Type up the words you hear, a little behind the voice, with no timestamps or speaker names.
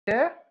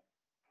here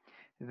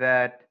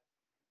that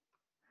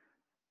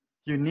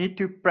you need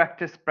to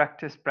practice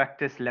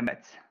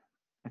limits.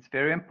 It's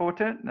very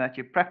important that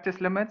you practice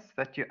limits,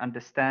 that you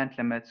understand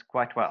limits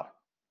quite well.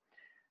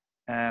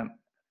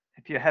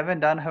 If you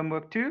haven't done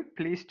homework 2,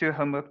 please do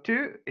homework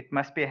 2. It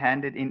must be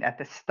handed in at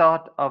the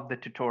start of the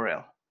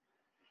tutorial.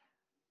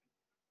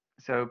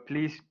 So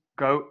please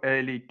go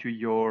early to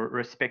your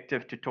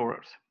respective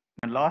tutorials.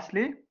 And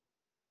lastly,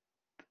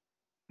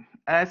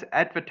 as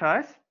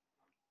advertised,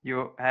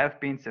 you have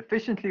been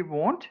sufficiently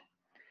warned.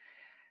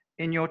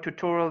 In your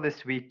tutorial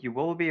this week, you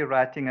will be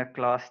writing a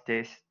class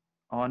test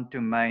on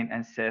domain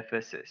and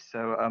surfaces.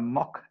 So a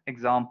mock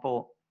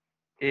example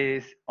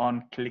is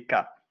on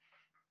ClickUp.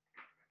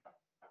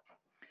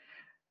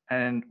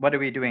 And what are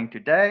we doing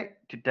today?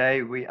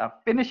 Today we are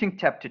finishing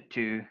chapter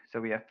 2. So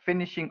we are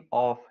finishing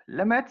off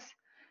limits.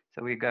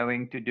 So we're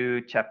going to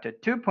do chapter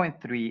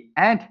 2.3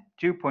 and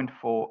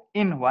 2.4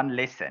 in one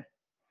lesson.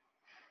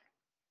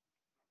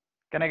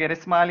 Can I get a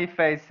smiley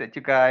face that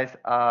you guys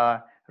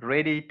are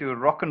ready to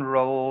rock and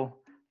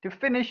roll to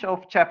finish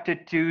off chapter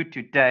 2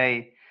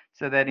 today,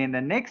 so that in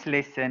the next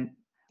lesson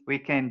we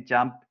can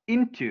jump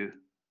into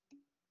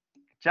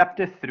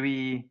chapter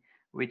 3,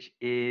 which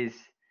is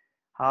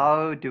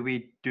how do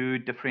we do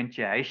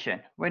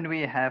differentiation when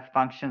we have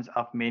functions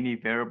of many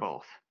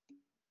variables.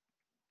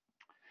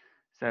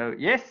 So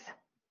yes,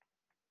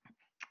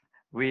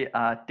 we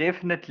are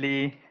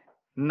definitely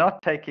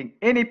not taking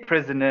any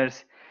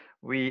prisoners.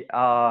 We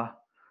are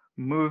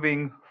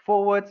moving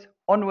forwards,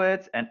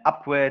 onwards, and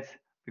upwards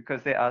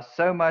because there are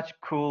so much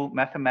cool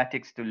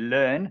mathematics to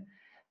learn.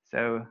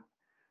 So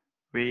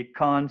we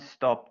can't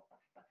stop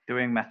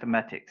doing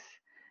mathematics.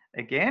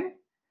 Again,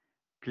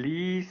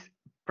 please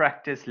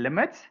practice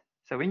limits.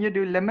 So when you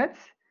do limits,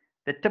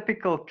 the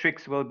typical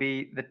tricks will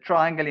be the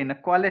triangle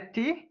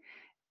inequality.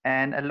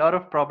 And a lot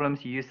of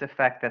problems use the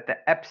fact that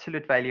the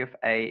absolute value of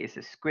a is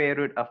the square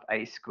root of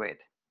a squared.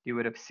 You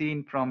would have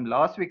seen from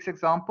last week's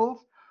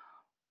examples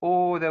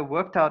or the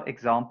worked out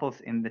examples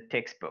in the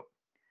textbook.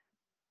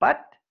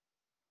 But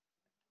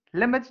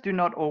limits do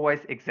not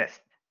always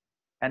exist.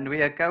 And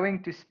we are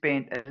going to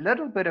spend a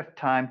little bit of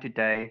time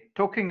today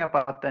talking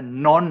about the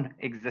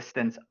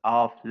non-existence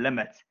of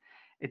limits.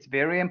 It's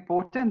very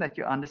important that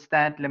you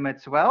understand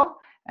limits well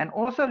and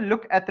also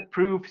look at the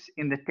proofs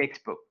in the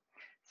textbook.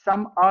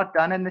 Some are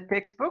done in the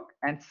textbook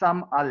and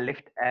some are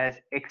left as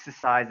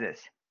exercises.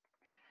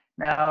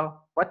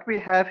 Now, what we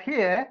have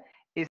here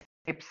is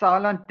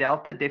epsilon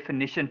delta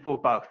definition for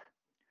both.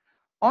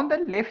 On the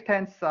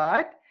left-hand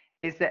side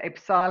is the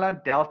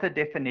epsilon delta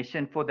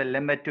definition for the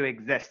limit to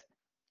exist.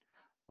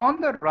 On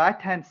the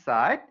right-hand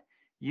side,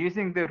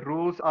 using the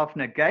rules of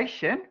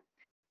negation,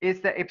 is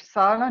the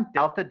epsilon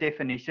delta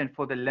definition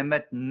for the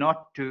limit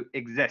not to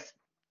exist.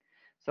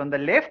 So on the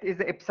left is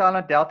the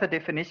epsilon delta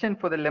definition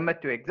for the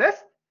limit to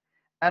exist,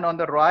 and on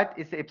the right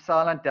is the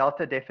epsilon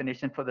delta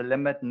definition for the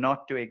limit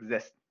not to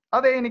exist.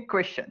 Are there any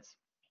questions?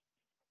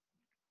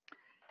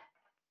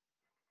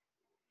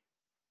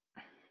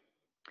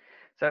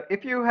 So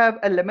if you have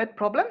a limit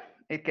problem,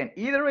 it can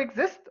either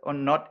exist or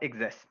not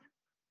exist.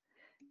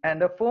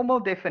 And the formal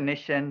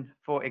definition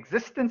for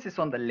existence is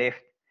on the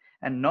left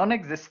and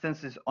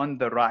non-existence is on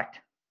the right.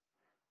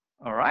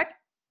 All right.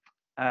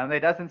 There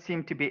doesn't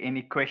seem to be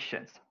any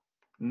questions.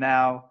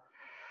 Now,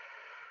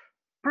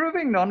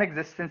 proving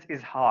non-existence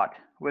is hard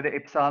with the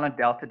epsilon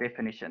delta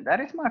definition. That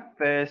is my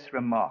first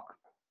remark.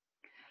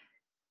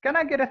 Can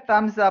I get a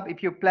thumbs up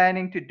if you're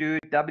planning to do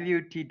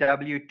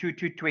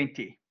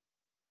WTW218?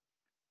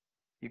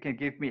 You can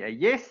give me a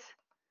yes.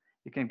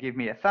 You can give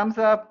me a thumbs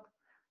up.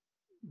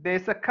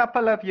 There's a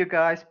couple of you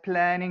guys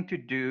planning to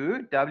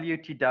do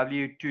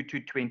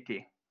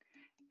WTW218.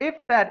 If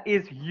that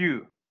is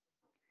you,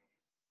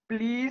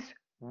 please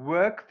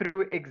work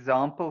through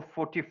example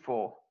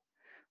 44,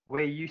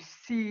 where you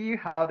see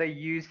how they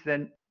use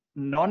the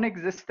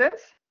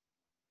non-existence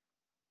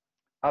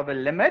of a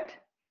limit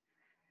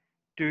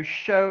to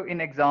show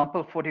in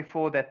example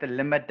 44 that the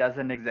limit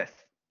doesn't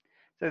exist.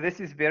 So this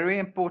is very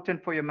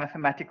important for your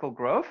mathematical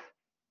growth,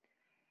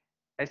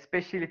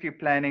 especially if you're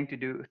planning to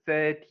do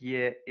third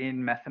year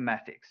in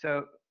mathematics.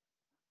 So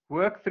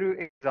work through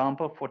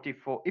example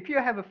 44. If you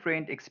have a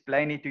friend,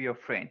 explain it to your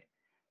friend.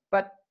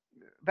 But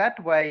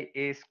that way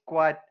is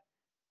quite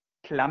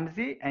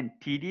clumsy and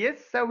tedious.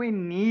 So we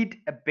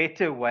need a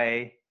better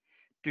way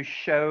to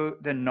show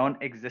the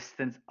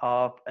non-existence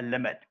of a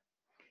limit.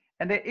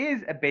 And there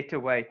is a better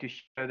way to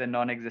show the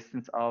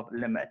non-existence of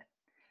limit.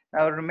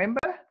 Now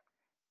remember,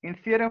 in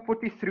theorem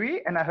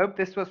 43, and I hope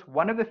this was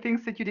one of the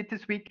things that you did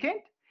this weekend,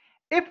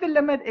 if the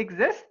limit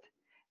exists,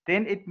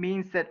 then it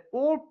means that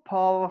all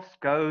paths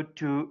go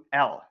to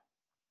L.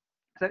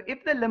 So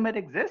if the limit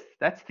exists,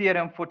 that's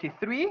theorem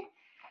 43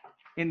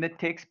 in the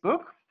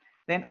textbook,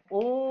 then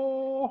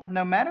no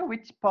matter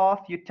which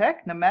path you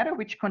take, no matter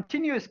which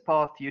continuous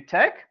path you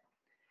take,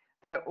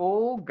 they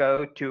all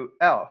go to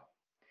L.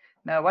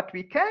 Now what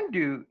we can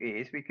do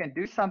is we can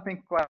do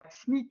something quite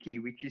sneaky,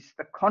 which is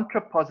the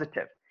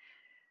contrapositive.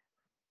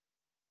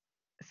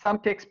 some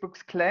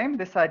textbooks claim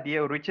this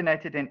idea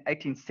originated in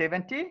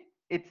 1870.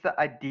 It's the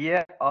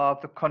idea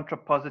of the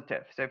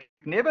contrapositive. So if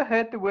you've never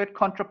heard the word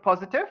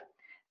contrapositive,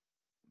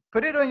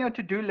 put it on your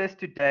to-do list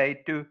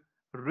today to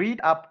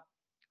read up,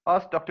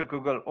 ask Dr.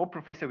 Google or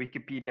Professor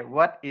Wikipedia,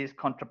 what is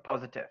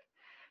contrapositive?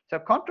 So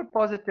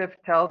contrapositive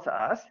tells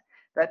us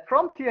that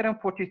from theorem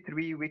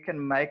 43, we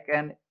can make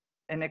an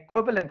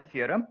equivalent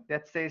theorem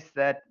that says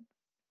that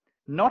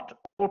not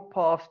all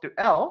paths to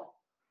L,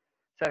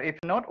 so if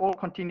not all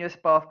continuous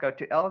paths go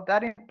to L,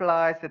 that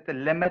implies that the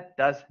limit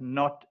does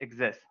not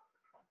exist.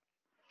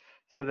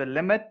 So the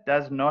limit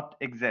does not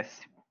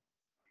exist.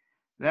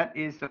 That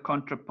is the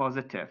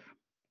contrapositive.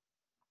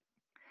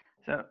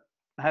 So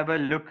have a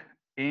look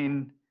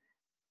in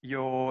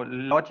your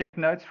logic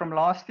notes from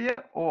last year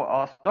or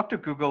ask Dr.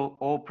 Google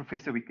or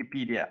Professor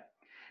Wikipedia.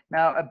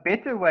 Now, a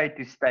better way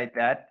to state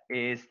that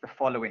is the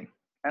following.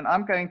 And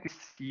I'm going to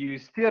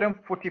use theorem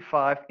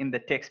 45 in the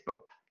textbook.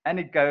 And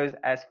it goes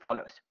as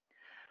follows.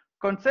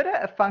 Consider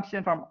a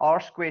function from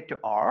r squared to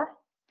r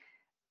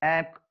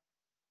and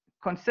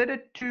consider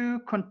two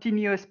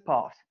continuous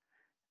paths.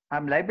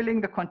 I'm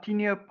labeling the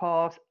continuous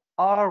paths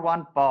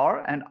r1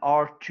 bar and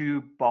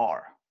r2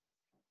 bar.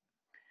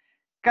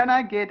 Can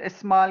I get a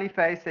smiley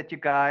face that you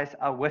guys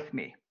are with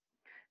me?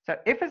 So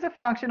f is a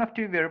function of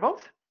two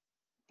variables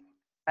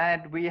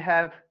and we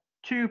have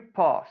two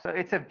paths. So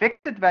it's a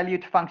vectored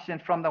valued function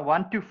from the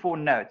 1 to 4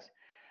 nodes.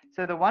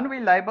 So the one we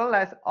label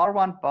as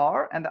R1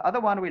 bar and the other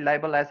one we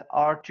label as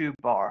R2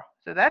 bar.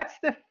 So that's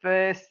the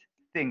first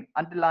thing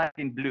underlined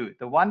in blue.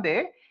 The one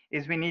there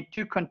is we need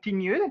two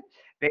continuous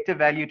vector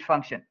valued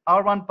function,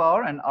 R1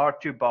 bar and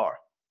R2 bar.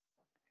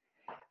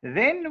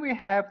 Then we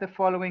have the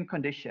following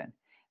condition,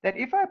 that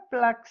if I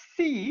plug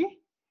C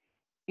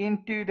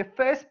into the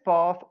first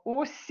path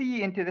or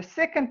C into the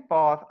second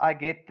path, I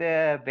get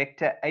the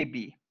vector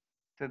AB.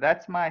 So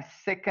that's my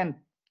second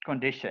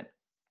condition.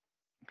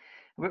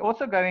 We're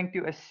also going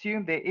to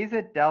assume there is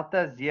a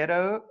delta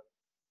 0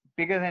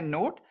 bigger than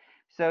naught,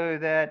 so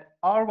that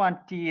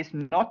R1t is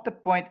not the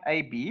point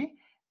AB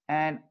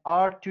and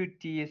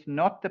R2t is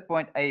not the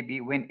point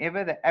AB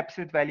whenever the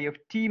absolute value of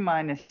t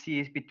minus c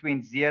is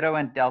between 0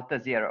 and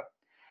delta 0.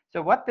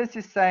 So what this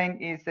is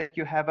saying is that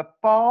you have a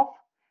path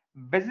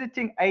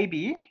visiting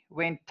AB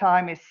when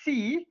time is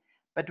c,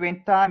 but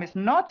when time is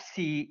not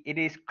c, it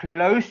is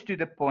close to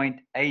the point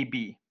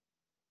AB.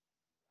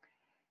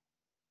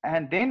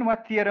 And then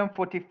what theorem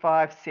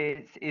 45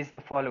 says is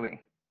the following.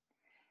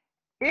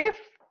 If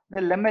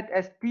the limit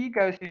as t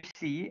goes to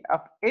c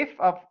of f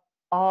of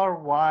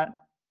r1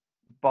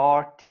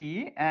 bar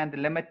t and the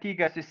limit t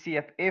goes to c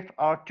of f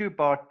r2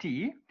 bar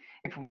t,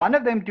 if one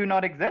of them do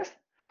not exist,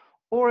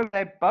 or if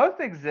they both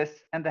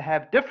exist and they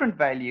have different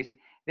values,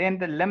 then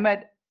the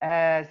limit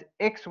as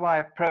xy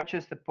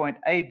approaches the point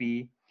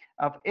AB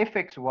of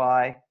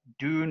fxy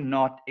do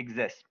not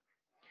exist.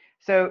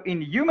 So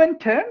in human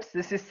terms,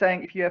 this is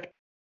saying if you have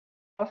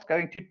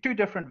going to two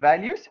different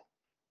values,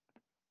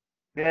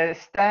 the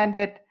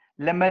standard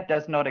limit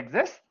does not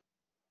exist.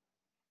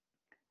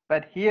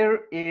 But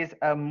here is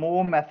a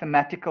more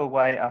mathematical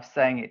way of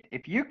saying it.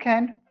 If you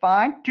can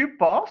find two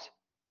paths,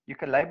 you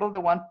can label the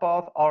one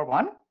path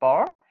R1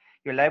 bar,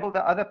 you label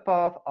the other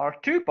path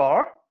R2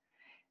 bar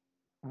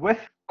with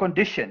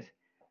conditions.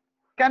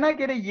 Can I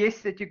get a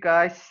yes that you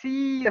guys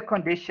see the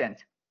conditions?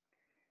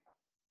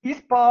 These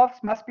paths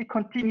must be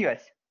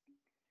continuous.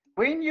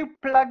 When you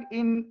plug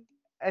in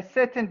a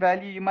certain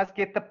value, you must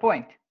get the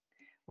point.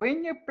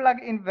 When you plug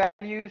in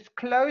values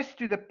close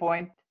to the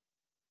point,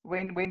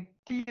 when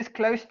t is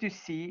close to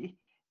c,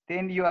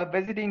 then you are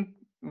visiting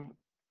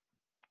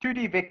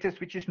 2D vectors,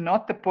 which is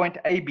not the point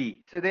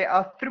AB. So there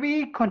are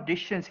three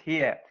conditions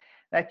here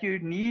that you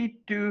need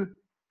to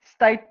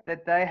state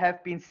that they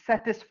have been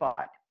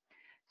satisfied.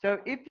 So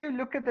if you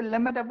look at the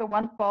limit of the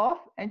one path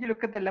and you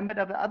look at the limit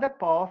of the other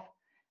path,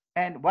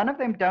 and one of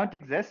them don't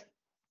exist,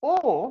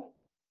 or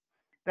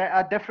they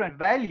are different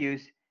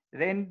values,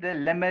 then the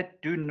limit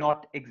do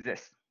not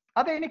exist.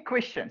 Are there any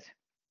questions?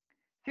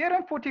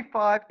 Theorem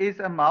 45 is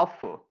a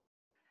mouthful,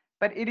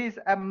 but it is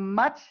a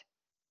much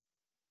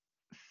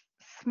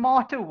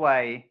smarter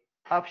way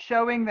of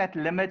showing that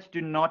limits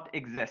do not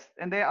exist.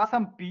 And there are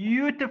some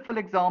beautiful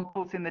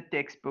examples in the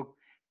textbook.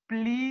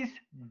 Please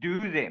do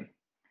them.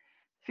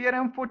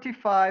 Theorem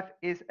 45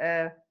 is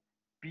a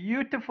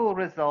beautiful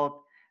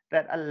result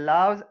that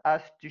allows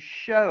us to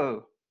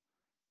show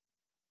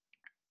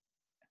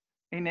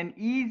in an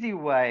easy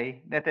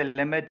way that the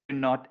limit do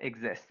not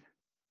exist.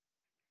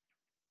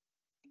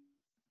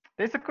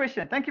 There's a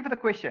question. Thank you for the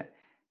question.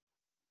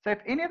 So if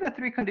any of the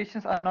three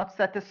conditions are not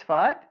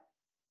satisfied,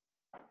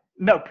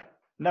 nope.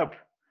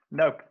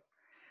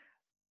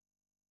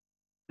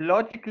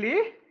 Logically,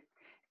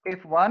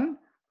 if one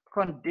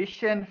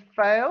condition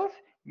fails,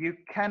 you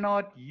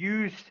cannot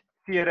use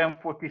theorem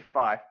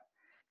 45.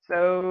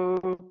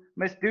 So,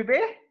 Ms. Dube,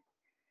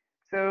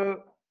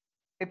 so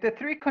if the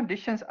three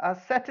conditions are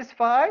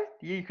satisfied,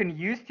 you can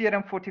use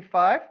theorem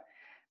 45.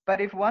 But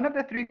if one of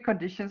the three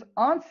conditions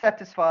aren't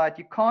satisfied,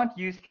 you can't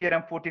use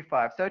theorem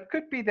 45. So it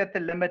could be that the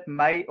limit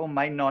may or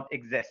may not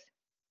exist.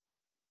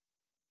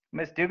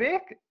 Ms.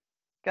 Dubik,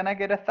 can I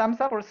get a thumbs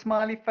up or a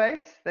smiley face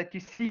that you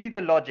see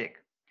the logic?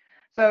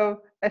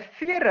 So a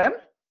theorem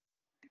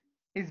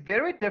is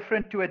very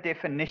different to a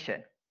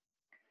definition.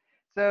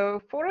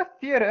 So for a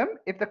theorem,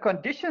 if the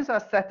conditions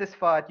are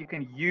satisfied, you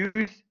can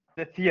use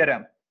the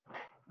theorem.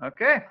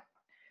 Okay,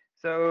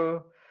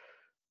 so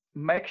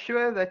make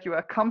sure that you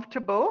are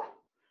comfortable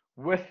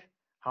with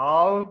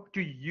how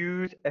to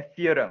use a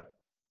theorem.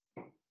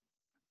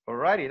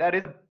 Alrighty, that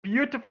is a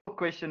beautiful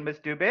question, Ms.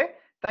 Dube.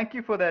 Thank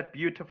you for that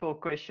beautiful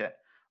question.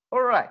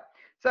 All right,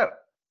 so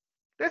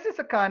this is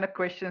the kind of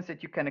questions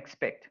that you can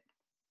expect.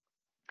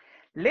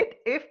 Let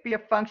f be a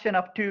function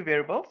of two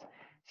variables.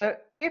 So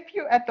if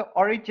you're at the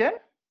origin,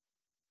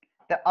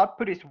 the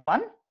output is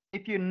 1.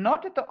 If you're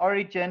not at the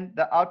origin,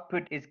 the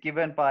output is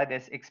given by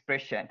this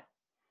expression.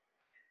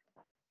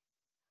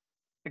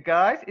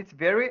 Guys, it's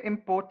very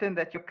important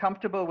that you're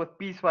comfortable with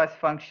piecewise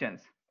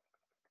functions.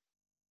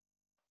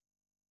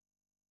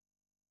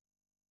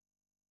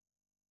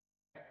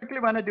 I quickly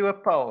want to do a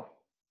poll.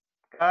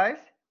 Guys,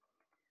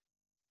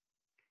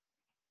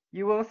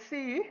 you will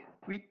see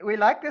we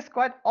like this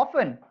quite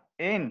often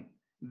in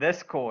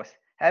this course,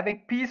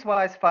 having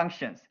piecewise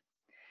functions.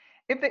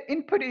 If the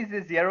input is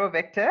a 0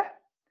 vector,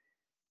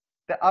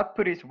 the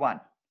output is 1.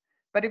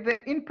 But if the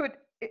input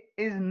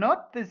is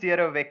not the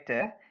 0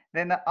 vector,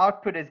 then the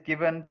output is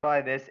given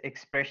by this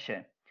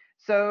expression.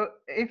 So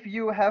if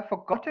you have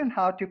forgotten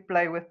how to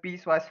play with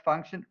piecewise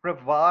functions,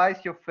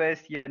 revise your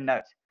first year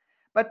notes.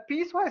 But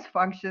piecewise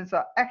functions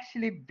are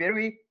actually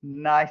very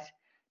nice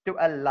to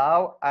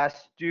allow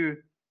us to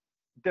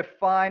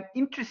define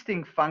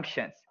interesting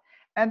functions.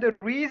 And the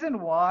reason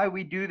why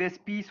we do this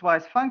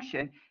piecewise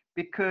function,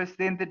 because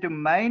then the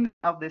domain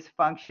of this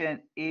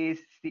function is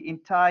the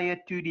entire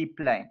 2D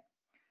plane.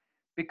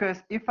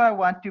 Because if I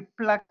want to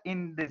plug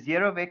in the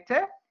 0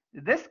 vector,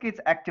 this gets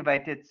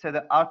activated, so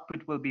the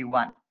output will be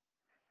 1.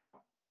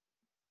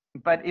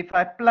 But if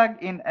I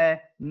plug in a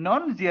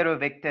non-zero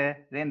vector,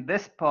 then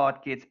this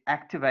part gets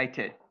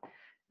activated.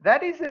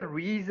 That is the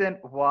reason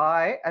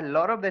why a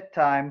lot of the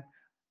time,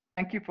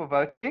 thank you for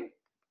voting,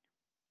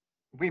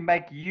 we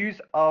make use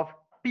of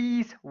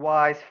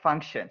piecewise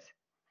functions,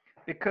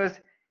 because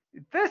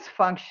this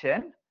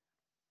function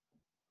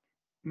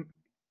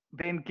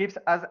then gives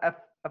us a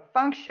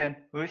function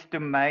whose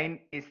domain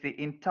is the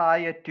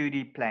entire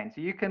 2D plane.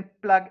 So you can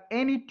plug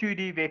any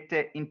 2D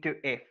vector into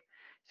F.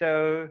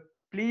 So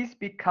please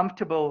be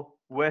comfortable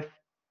with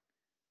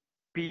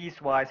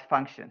piecewise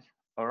functions.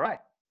 All right.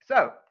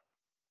 So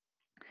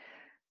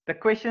the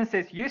question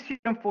says, use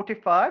theorem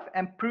 45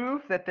 and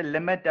prove that the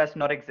limit does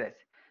not exist.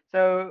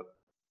 So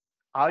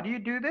how do you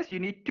do this? You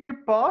need two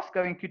paths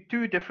going to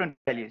two different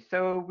values.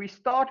 So we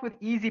start with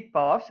easy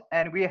paths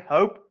and we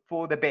hope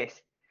for the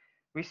best.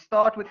 We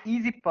start with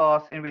easy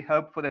paths and we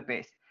hope for the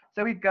best.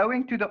 So we're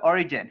going to the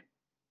origin.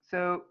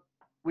 So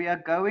we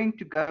are going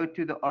to go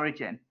to the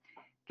origin.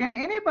 Can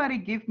anybody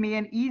give me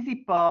an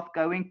easy path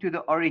going to the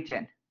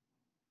origin?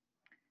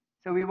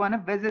 So we want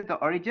to visit the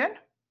origin.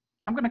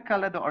 I'm going to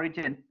color the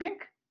origin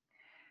pink.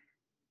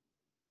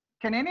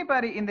 Can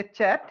anybody in the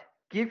chat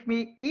give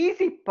me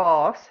easy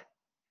paths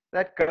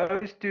that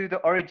goes to the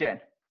origin?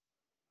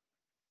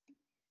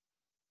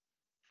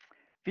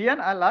 Vian,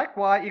 I like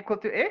y equal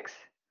to x,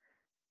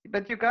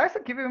 but you guys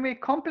are giving me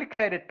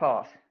complicated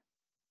paths.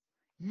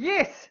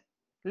 Yes,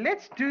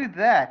 let's do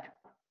that.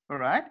 All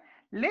right,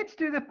 let's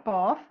do the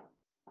path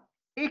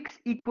x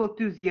equal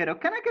to 0.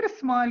 Can I get a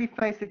smiley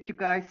face that you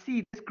guys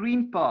see this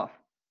green path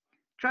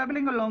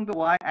traveling along the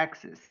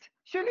y-axis?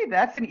 Surely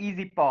that's an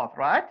easy path,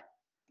 right?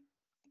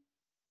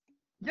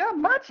 Yeah,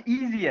 much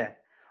easier.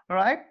 All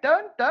right,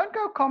 don't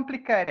go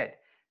complicated.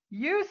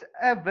 Use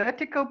a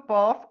vertical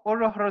path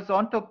or a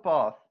horizontal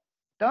path.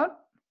 Don't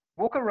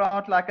walk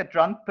around like a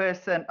drunk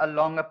person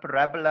along a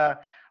parabola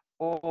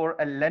or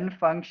a Lin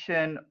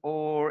function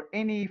or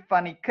any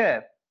funny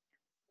curve.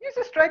 Use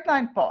a straight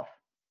line path,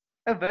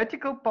 a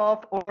vertical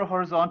path or a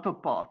horizontal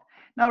path.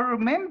 Now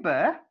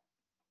remember,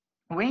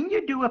 when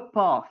you do a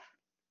path,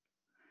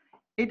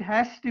 it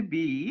has to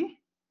be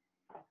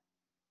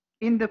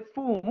in the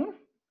form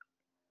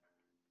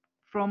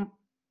from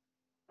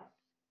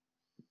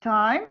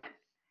time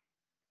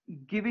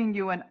giving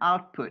you an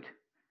output.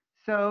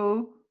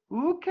 So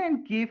who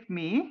can give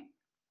me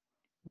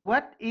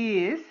what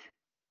is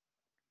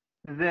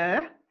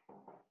the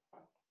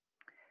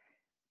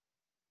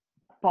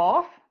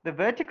path, the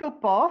vertical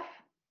path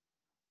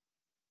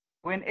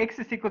when x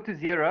is equal to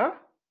 0?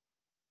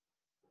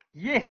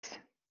 Yes.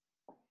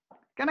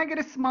 Can I get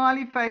a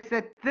smiley face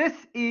that this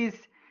is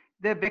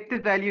the vector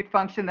valued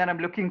function that I'm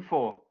looking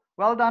for?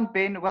 Well done,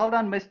 Ben. Well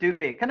done, Ms.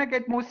 Dube. Can I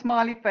get more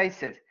smiley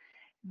faces?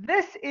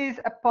 This is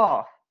a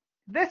path.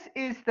 This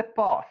is the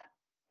path.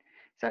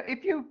 So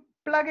if you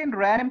plug in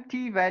random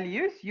t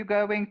values, you're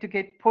going to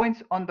get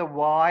points on the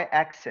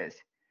y-axis.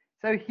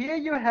 So here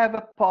you have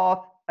a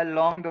path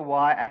along the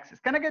y-axis.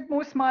 Can I get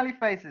more smiley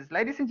faces?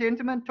 Ladies and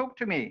gentlemen, talk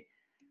to me.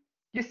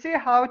 You see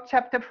how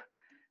chapter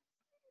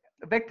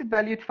vector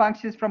valued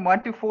functions from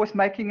 1 to 4 is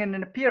making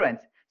an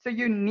appearance. So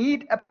you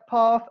need a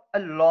path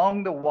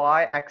along the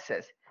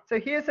y-axis. So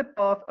here's a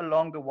path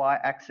along the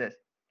y-axis.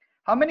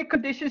 How many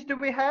conditions do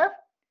we have?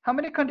 How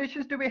many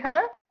conditions do we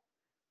have?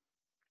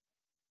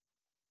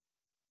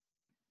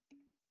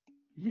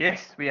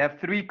 Yes, we have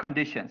 3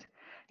 conditions.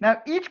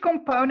 Now, each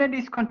component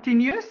is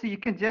continuous, so you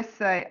can just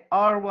say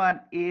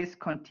R1 is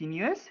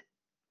continuous.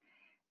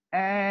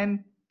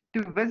 And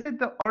to visit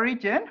the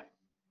origin,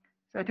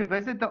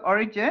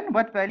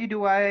 what value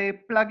do I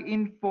plug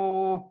in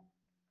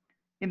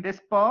in this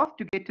path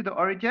to get to the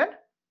origin?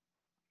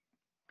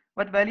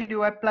 What value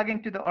do I plug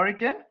into the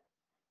origin?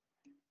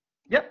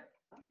 Yep,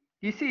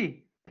 you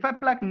see, if I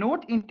plug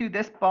 0 into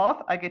this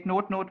path, I get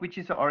 0, 0, which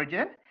is the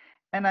origin.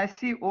 And I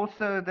see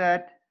also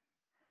that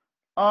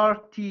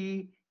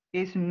RT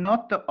is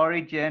not the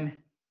origin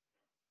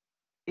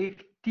if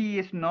t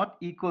is not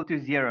equal to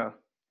 0.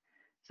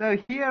 So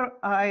here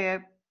I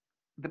have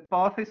the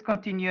path is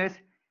continuous.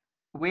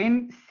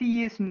 When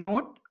c is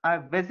 0, I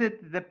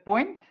visit the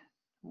point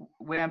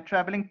where I'm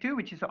traveling to,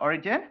 which is the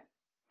origin.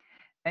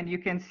 And you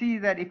can see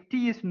that if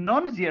t is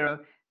non-zero,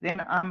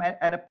 then I'm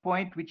at a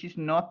point which is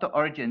not the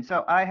origin.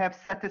 So I have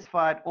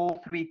satisfied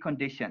all 3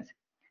 conditions.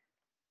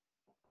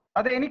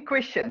 Are there any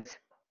questions?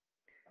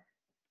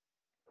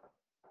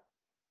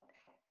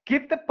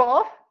 Give the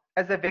path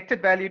as a vector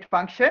valued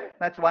function.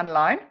 That's one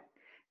line.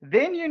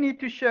 Then you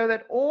need to show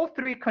that all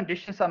 3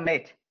 conditions are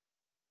met.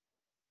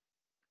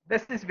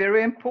 This is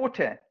very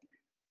important.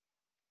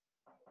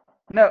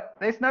 No,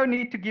 there's no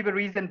need to give a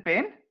reason,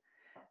 Ben.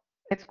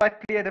 It's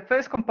quite clear. The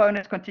first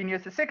component is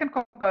continuous. The second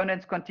component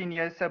is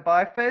continuous. So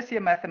by first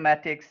year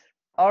mathematics,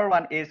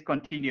 R1 is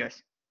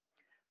continuous.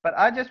 But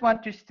I just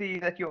want to see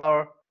that you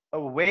are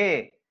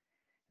aware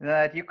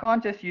that you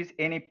can't just use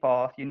any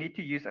path. You need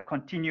to use a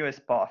continuous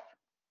path.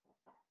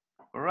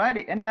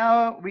 Alrighty, and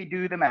now we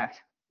do the math.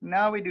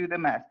 Now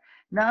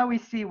we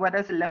see what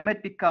does the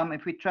limit become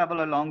if we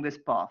travel along this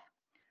path.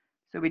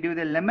 So we do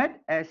the limit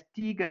as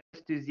t goes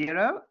to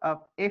 0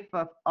 of f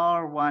of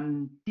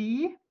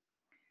R1t.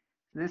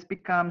 This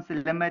becomes the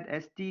limit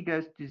as t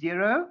goes to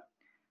 0.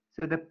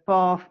 So the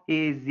path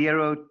is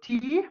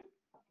 0t.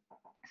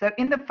 So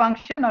in the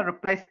function, I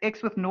replace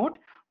x with 0,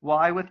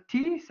 y with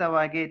t. So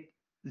I get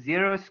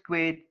 0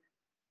 squared.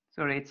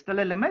 Sorry, it's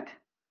still a limit.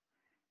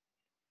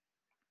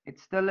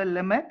 It's still a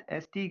limit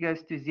as t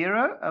goes to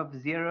 0 of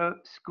 0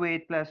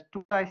 squared plus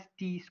twice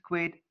t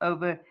squared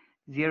over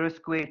 0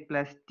 squared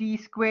plus t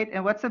squared.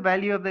 And what's the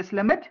value of this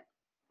limit?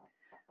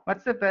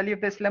 What's the value of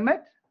this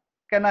limit?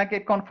 Can I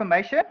get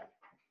confirmation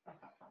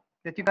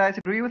that you guys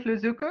agree with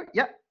Luzuko?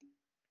 Yep.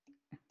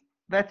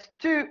 That's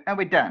 2, and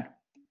we're done.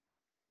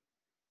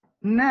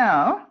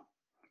 Now,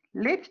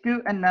 let's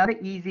do another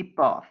easy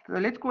path. So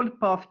let's call it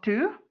path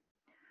 2.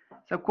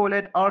 So call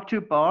it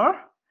R2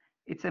 bar.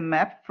 It's a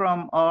map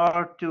from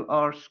R to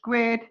R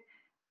squared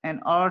and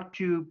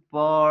R2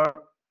 bar.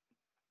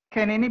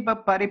 Can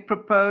anybody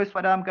propose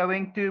what I'm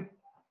going to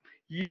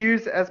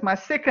use as my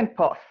second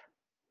path?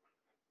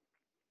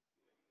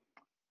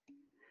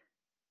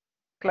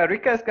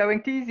 Clarissa is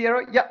going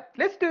T0. Yeah,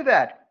 let's do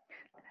that.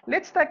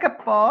 Let's take a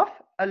path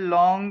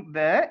along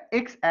the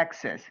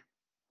x-axis,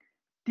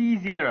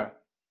 T0.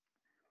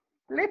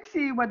 Let's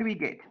see what we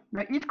get.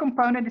 Now, each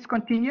component is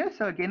continuous.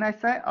 So again, I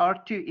say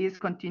R2 is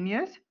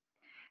continuous.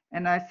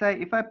 And I say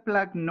if I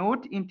plug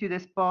 0 into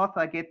this path,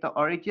 I get the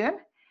origin.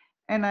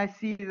 And I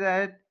see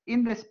that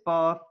in this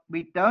path,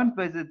 we don't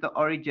visit the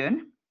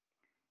origin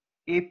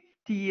if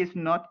t is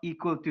not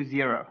equal to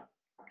 0.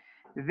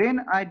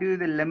 Then I do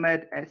the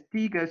limit as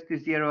t goes to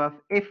 0 of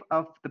f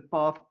of the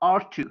path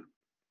R2.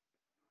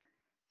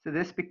 So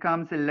this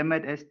becomes a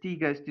limit as t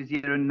goes to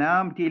 0. Now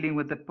I'm dealing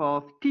with the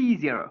path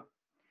T0.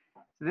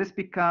 So this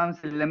becomes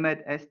a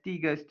limit as t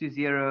goes to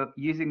 0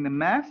 using the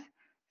maths.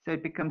 So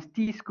it becomes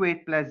t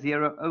squared plus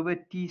 0 over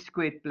t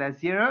squared plus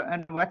 0.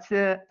 And what's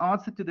the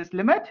answer to this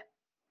limit?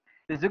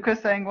 Zuko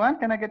saying 1.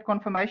 Can I get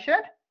confirmation?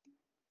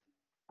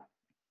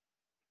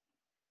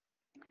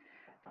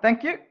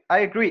 Thank you. I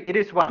agree. It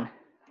is 1.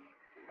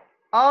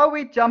 Are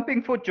we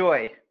jumping for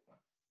joy?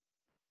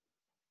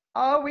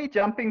 Are we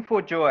jumping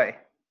for joy?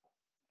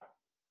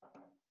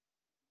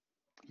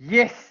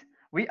 Yes,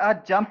 we are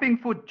jumping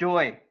for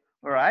joy.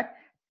 All right.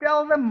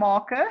 Tell the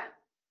marker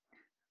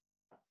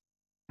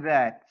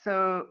that.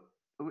 So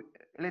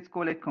let's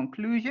call it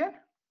conclusion.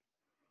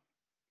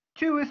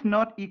 2 is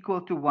not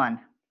equal to 1.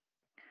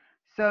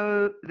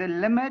 So the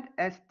limit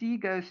as t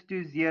goes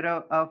to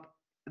 0 of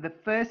the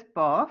first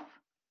path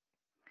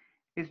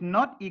is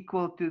not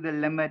equal to the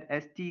limit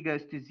as t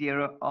goes to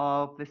 0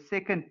 of the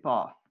second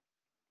path.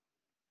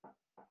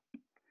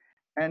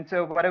 And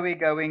so what are we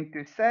going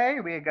to say?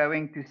 We're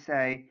going to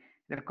say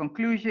the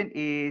conclusion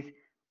is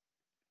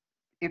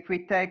if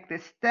we take the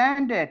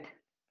standard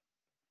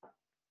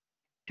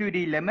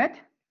 2D limit,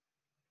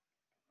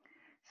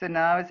 so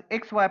now as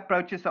xy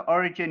approaches the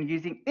origin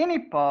using any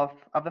path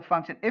of the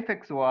function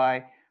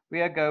fxy,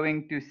 we are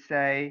going to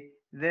say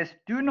this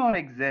do not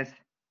exist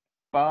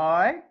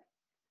by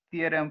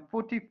theorem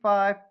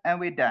 45, and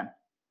we're done.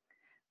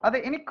 Are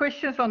there any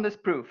questions on this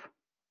proof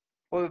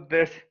or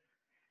this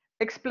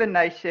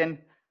explanation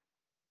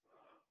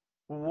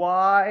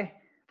why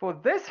for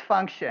this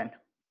function,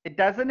 it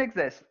doesn't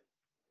exist.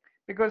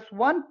 Because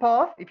one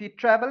path, if you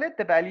travel it,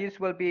 the values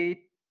will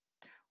be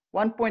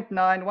 1.9,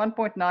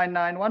 1.99,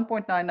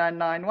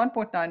 1.999,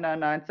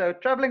 1.999. So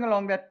traveling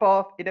along that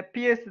path, it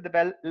appears that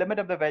the limit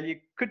of the value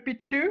could be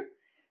 2.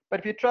 But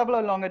if you travel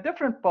along a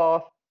different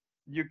path,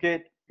 you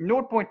get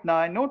 0.9,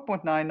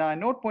 0.99,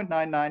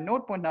 0.99,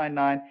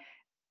 0.99.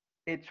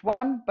 It's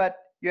 1, but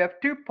you have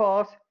 2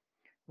 paths.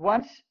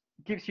 One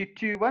gives you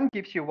 2, one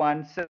gives you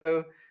 1.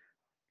 So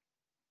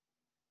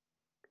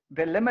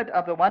the limit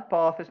of the one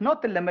path is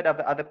not the limit of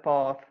the other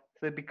path.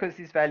 So because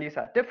these values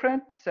are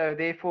different, so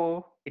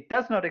therefore it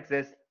does not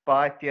exist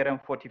by theorem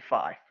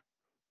 45.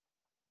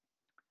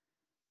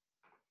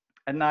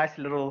 A nice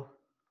little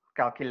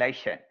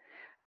calculation.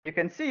 You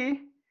can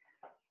see,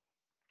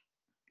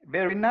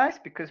 very nice,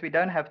 because we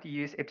don't have to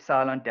use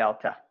epsilon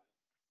delta.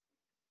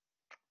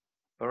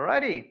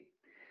 Alrighty.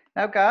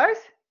 Now guys,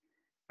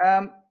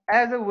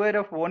 as a word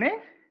of warning,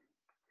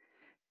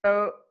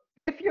 so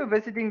if you're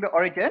visiting the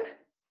origin,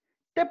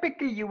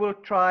 typically you will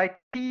try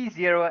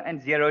T0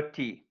 and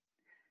 0T.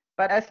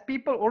 But as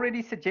people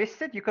already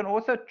suggested, you can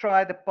also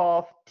try the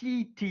path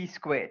T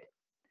squared.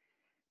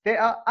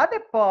 There are other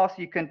paths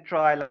you can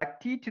try, like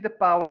T to the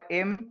power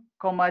M,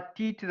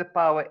 T to the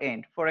power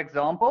N. For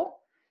example,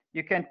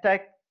 you can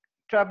take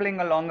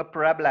traveling along a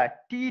parabola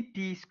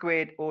T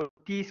squared or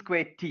T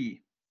squared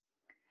T.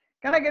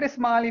 Can I get a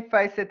smiley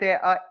face that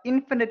there are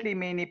infinitely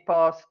many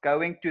paths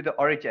going to the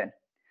origin?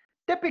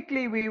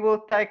 Typically, we will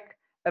take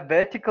a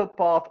vertical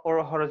path or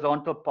a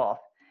horizontal path.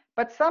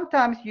 But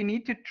sometimes you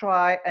need to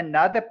try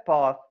another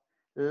path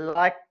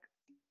like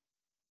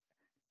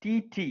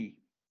TT.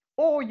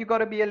 Or you got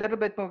to be a little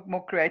bit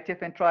more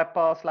creative and try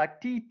paths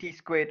like T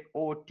squared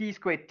or T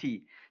squared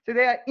T. So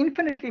there are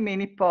infinitely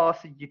many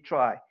paths that you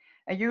try.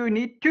 And you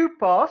need 2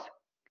 paths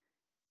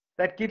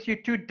that gives you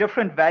 2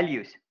 different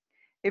values.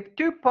 If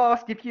 2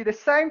 paths give you the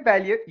same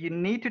value, you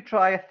need to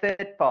try a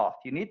 3rd path.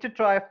 You need to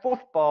try a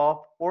 4th path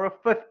or a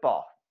 5th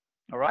path.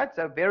 All right,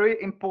 so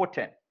very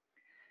important.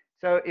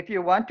 So if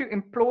you want to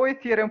employ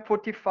theorem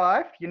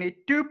 45, you need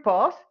 2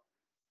 paths.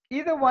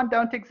 Either one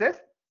don't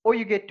exist, or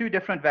you get 2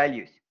 different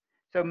values.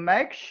 So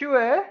make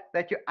sure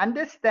that you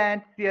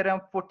understand theorem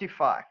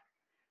 45.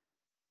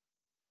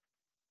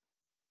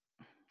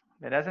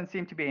 There doesn't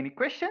seem to be any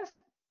questions.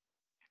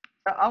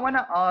 So I want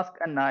to ask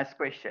a nice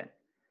question.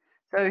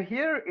 So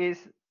here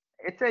is,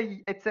 it's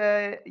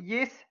a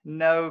yes,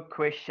 no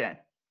question.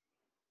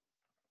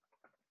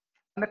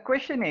 And the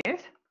question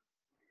is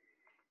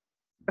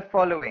the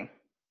following.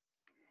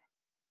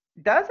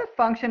 Does a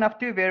function of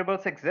 2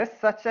 variables exist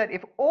such that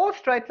if all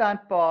straight line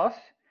paths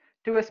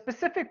to a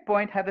specific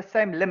point have the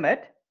same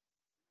limit,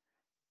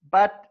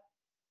 but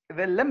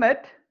the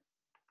limit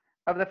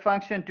of the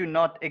function do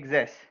not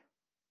exist?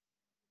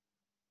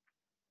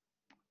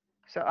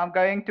 So I'm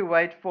going to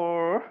wait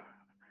to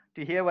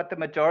hear what the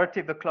majority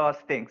of the class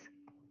thinks.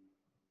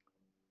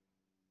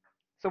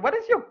 So what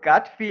does your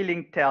gut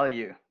feeling tell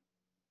you?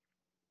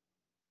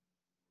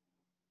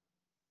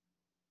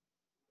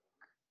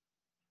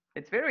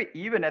 It's very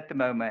even at the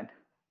moment.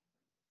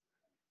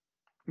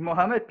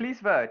 Mohammed, please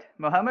vote.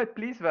 Mohammed,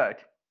 please vote.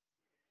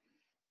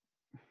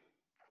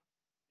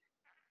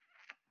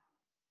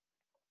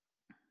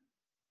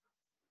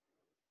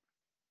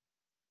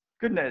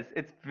 Goodness,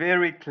 it's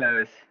very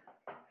close.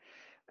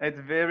 It's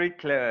very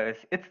close.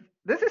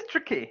 This is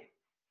tricky.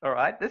 All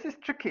right, this is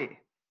tricky.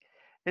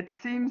 It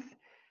seems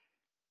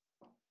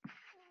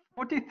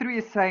 43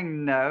 is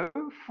saying no.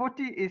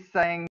 40 is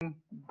saying,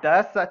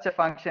 does such a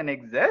function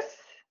exist?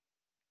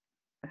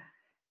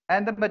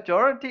 And the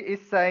majority is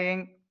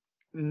saying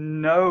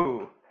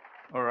no.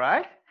 All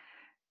right.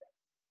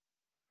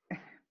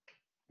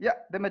 Yeah,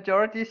 the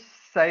majority is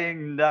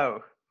saying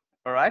no.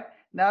 All right.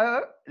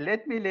 Now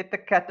let me let the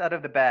cat out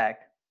of the bag.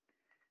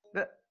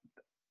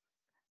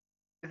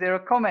 Is there a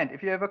comment?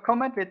 If you have a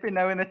comment, let me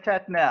know in the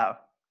chat now.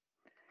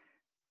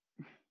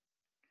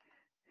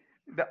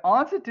 The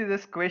answer to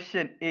this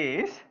question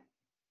is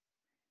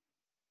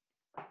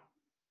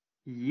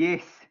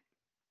yes.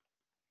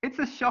 It's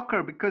a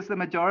shocker because the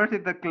majority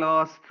of the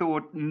class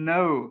thought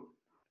no.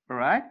 All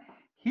right.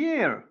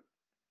 Here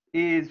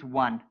is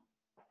 1.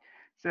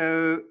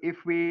 So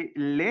if we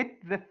let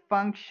the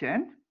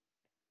function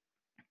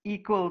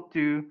equal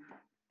to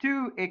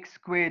 2x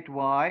squared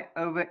y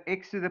over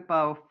x to the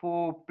power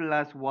 4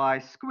 plus y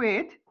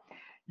squared,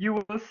 you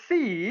will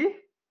see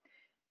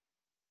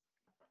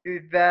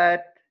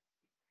that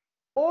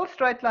all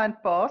straight line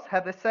paths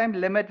have the same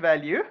limit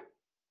value,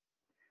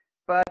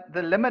 but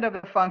the limit of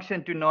the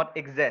function do not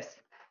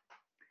exist.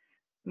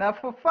 Now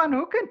for fun,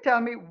 who can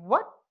tell me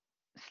what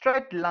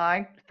straight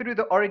line through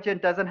the origin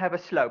doesn't have a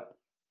slope?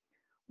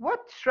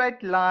 What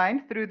straight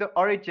line through the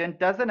origin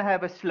doesn't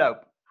have a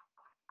slope?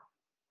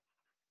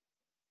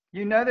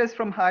 You know this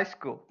from high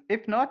school.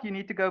 If not, you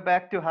need to go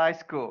back to high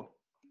school.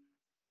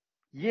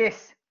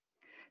 Yes.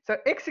 So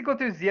x equal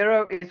to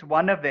 0 is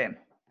one of them.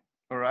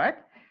 All right.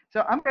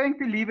 So I'm going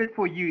to leave it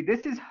for you.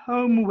 This is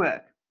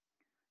homework.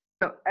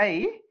 So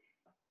A,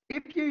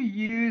 if you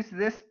use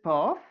this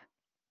path,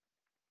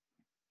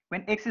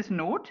 when x is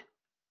naught,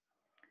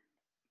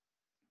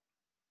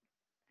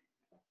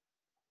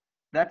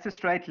 that's a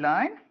straight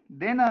line.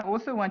 Then I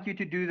also want you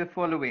to do the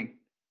following.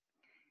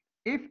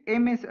 If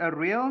m is a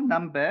real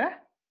number,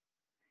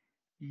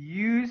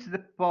 use the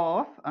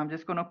path, I'm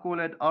just going to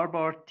call it r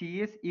bar t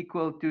is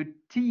equal to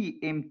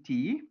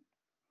tmt,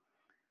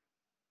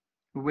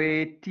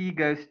 where t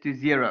goes to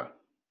 0.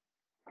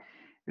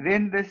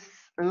 Then this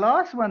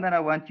last one that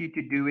I want you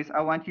to do is I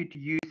want you to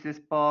use this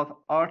path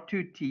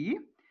r2t.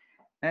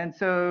 And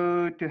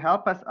so to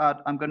help us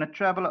out, I'm going to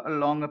travel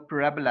along a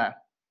parabola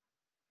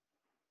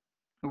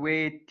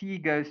where t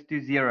goes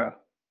to 0.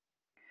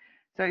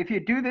 So if you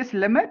do this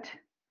limit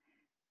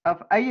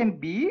of a and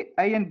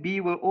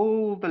b will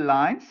all the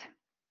lines.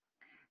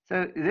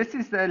 So this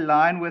is the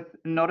line with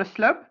not a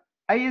slope.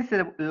 A is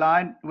the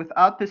line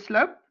without the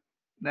slope,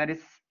 that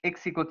is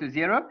x equal to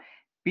 0.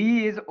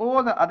 B is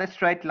all the other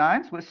straight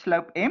lines with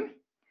slope m.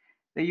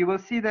 So you will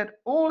see that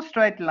all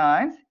straight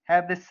lines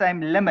have the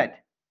same limit.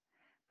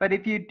 But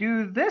if you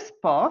do this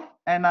path,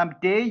 and I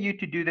dare you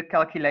to do the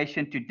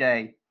calculation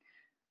today.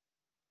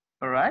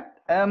 All right.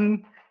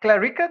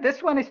 Clarica,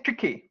 this one is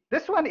tricky.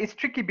 This one is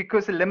tricky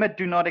because the limit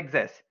do not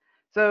exist.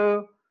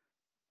 So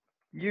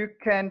you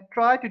can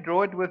try to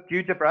draw it with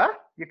GeoGebra.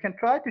 You can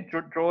try to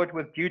draw it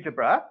with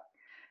GeoGebra.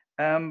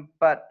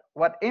 But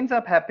what ends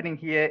up happening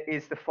here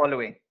is the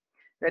following.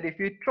 That if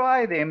you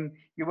try them,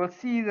 you will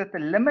see that the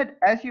limit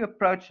as you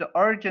approach the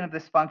origin of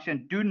this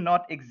function do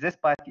not exist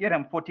by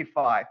theorem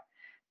 45.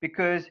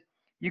 Because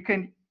you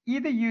can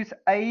either use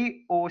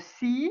A or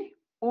C,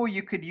 or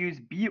you could use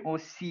B or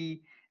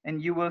C, and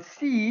you will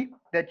see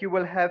that you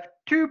will have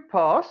two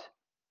paths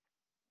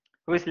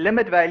whose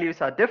limit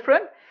values are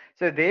different.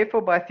 So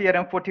therefore, by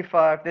theorem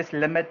 45, this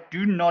limit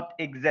do not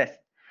exist.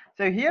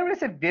 So here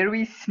is a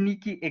very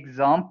sneaky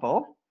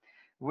example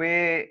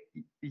where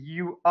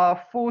you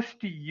are forced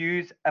to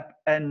use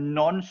a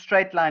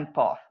non-straight line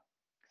path.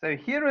 So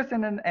here is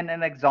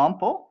an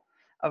example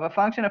of a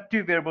function of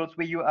two variables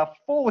where you are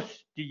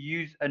forced to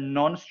use a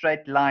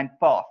non-straight line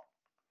path.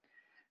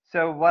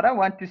 So what I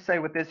want to say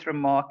with this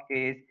remark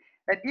is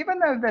that even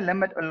though the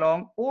limit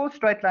along all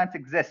straight lines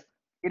exists,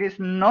 it is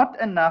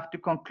not enough to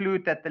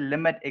conclude that the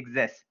limit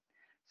exists.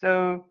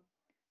 So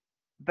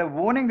the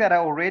warning that I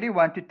already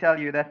want to tell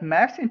you that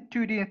maths in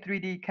 2D and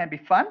 3D can be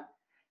fun,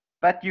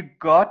 but you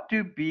got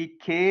to be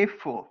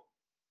careful.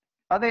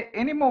 Are there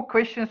any more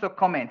questions or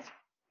comments?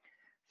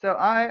 So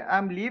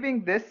I'm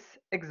leaving this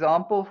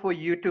example for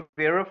you to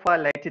verify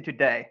later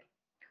today.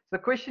 The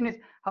question is,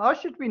 how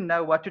should we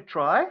know what to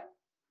try?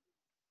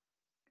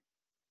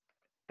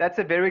 That's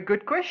a very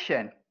good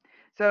question.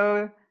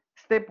 So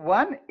step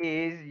one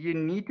is you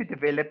need to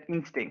develop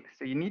instinct.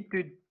 So you need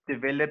to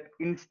develop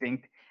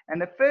instinct. And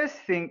the first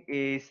thing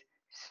is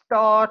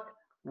start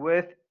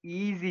with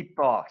easy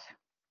paths.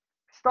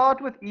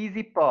 Start with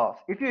easy paths.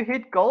 If you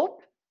hit gold,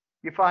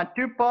 you find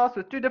two paths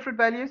with two different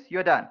values,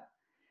 you're done.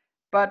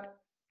 But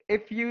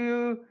if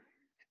you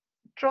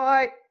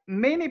try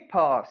many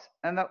paths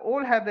and they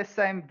all have the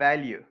same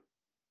value,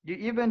 you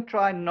even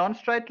try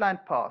non-straight line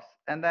paths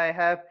and they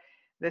have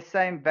the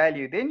same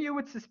value, then you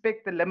would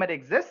suspect the limit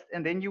exists,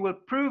 and then you will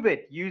prove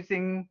it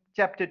using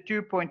chapter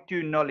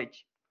 2.2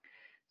 knowledge.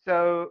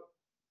 So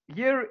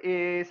here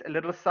is a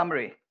little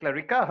summary.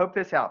 Clarica, I hope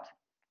this helps.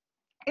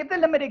 If the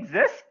limit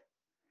exists,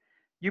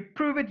 you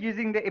prove it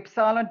using the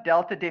epsilon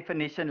delta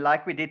definition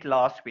like we did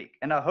last week.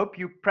 And I hope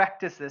you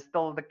practice this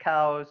till the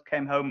cows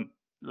came home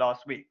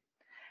last week.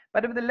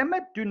 But if the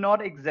limit do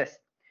not exist,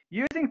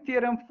 using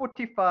theorem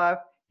 45,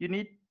 you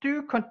need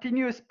two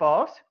continuous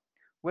paths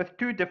with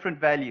two different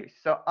values.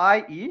 So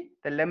i.e.,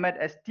 the limit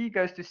as t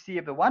goes to c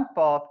of the one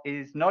path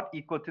is not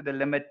equal to the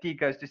limit t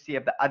goes to c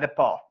of the other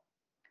path.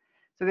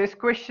 So there's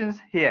questions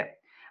here.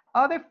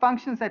 Are there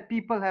functions that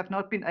people have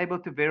not been able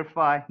to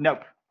verify?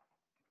 Nope.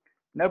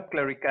 Nope,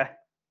 Clarica.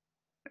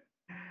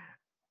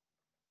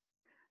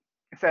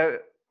 So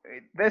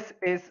this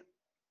is,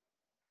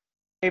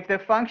 if the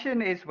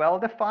function is well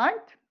defined,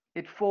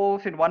 it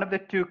falls in one of the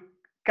two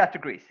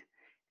categories.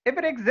 If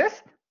it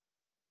exists,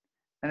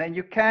 and then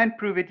you can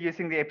prove it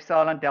using the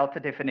epsilon delta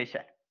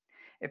definition.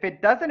 If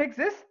it doesn't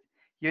exist,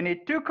 you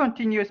need two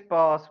continuous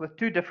paths with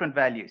two different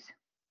values.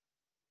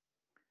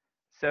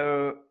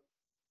 So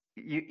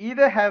you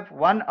either have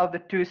one of the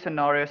two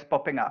scenarios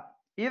popping up.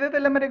 Either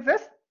the limit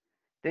exists,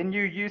 then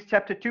you use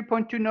chapter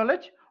 2.2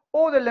 knowledge,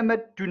 or the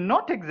limit do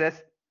not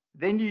exist,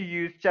 then you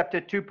use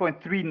chapter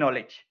 2.3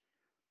 knowledge.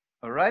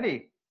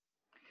 Alrighty.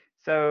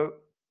 So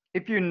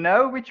if you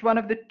know which one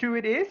of the two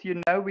it is,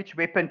 you know which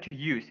weapon to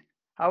use.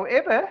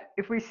 However,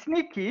 if we're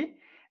sneaky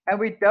and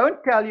we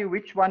don't tell you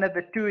which one of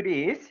the two it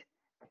is,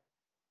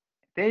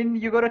 then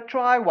you got to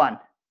try one.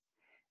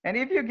 And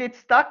if you get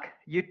stuck,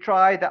 you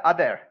try the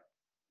other.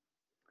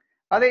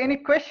 Are there any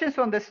questions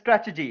on this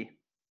strategy?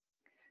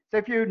 So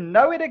if you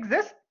know it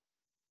exists,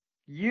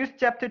 use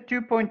chapter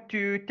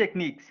 2.2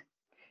 techniques.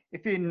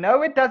 If you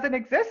know it doesn't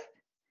exist,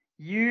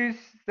 use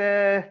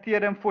the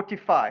theorem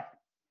 45.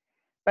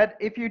 But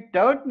if you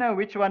don't know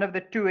which one of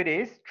the two it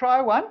is,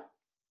 try one.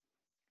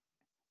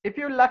 If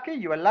you're lucky,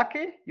 you are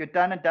lucky, you're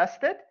done and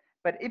dusted.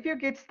 But if you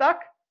get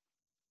stuck,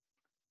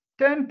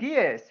 turn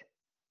gears,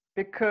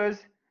 because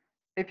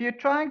if you're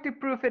trying to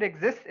prove it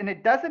exists and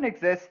it doesn't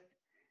exist,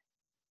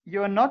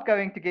 you're not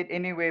going to get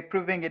anywhere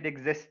proving it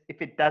exists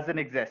if it doesn't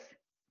exist.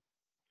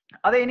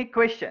 Are there any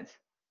questions?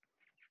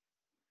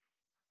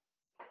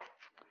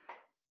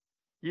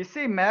 You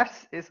see,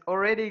 maths is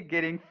already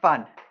getting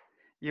fun.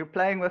 You're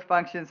playing with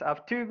functions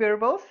of two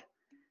variables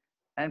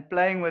and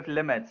playing with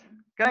limits.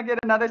 Can I get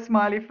another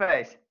smiley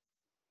face?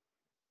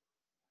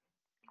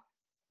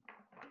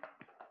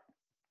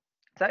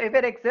 So if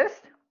it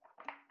exists,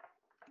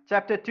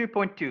 chapter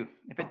 2.2.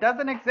 If it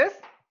doesn't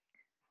exist,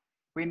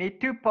 we need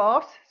two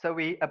paths, so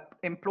we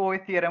employ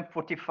theorem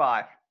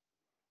 45.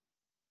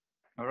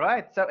 All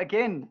right, so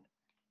again,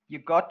 you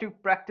got to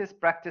practice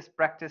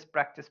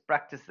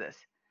this.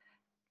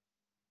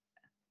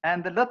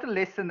 And the little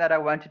lesson that I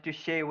wanted to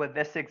share with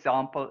this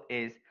example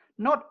is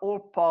not all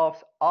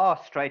paths are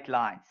straight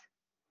lines.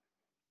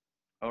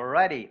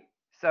 Alrighty,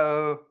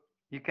 so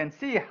you can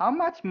see how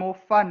much more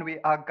fun we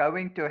are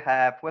going to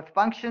have with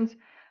functions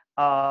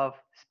of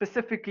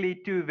specifically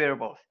two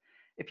variables.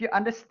 If you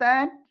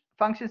understand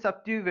functions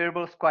of two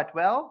variables quite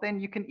well, then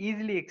you can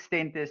easily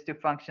extend this to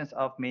functions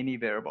of many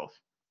variables.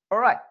 All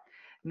right,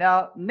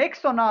 now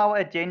next on our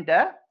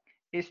agenda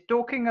is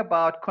talking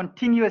about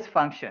continuous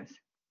functions.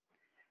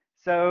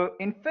 So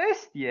in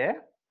first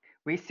year,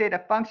 we said a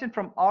function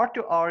from R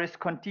to R is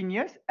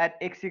continuous at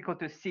x equal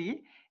to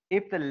c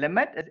if the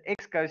limit as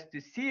x goes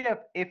to c of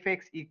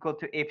fx equal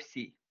to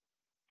fc.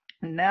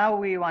 Now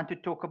we want to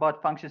talk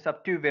about functions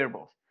of two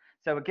variables.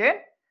 So again,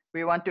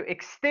 we want to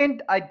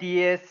extend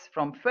ideas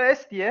from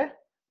first year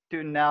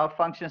to now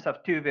functions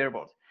of two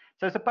variables.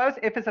 So suppose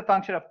f is a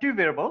function of two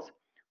variables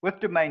with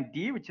domain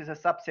D, which is a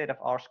subset of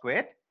R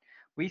squared.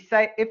 We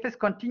say f is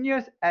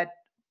continuous at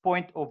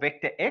point or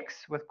vector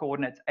x with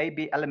coordinates a,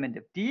 b, element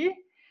of D,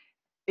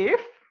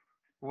 if,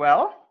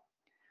 well,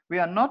 we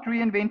are not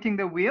reinventing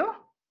the wheel.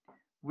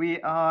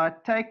 We are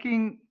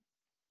taking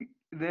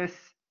this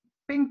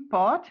pink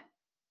part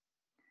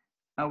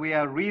and we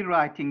are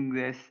rewriting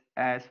this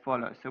as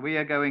follows. So we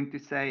are going to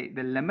say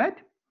the limit.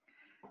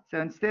 So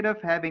instead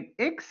of having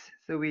x,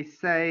 so we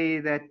say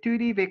that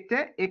 2D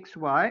vector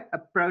xy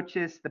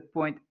approaches the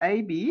point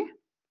AB.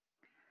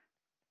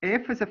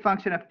 F is a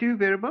function of two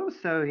variables,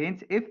 so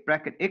hence f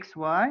bracket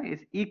xy is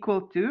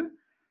equal to,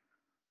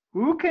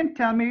 who can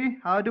tell me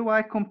how do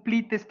I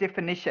complete this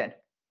definition?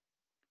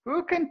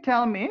 Who can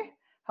tell me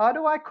how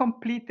do I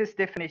complete this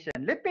definition?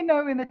 Let me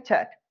know in the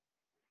chat.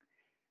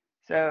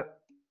 So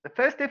the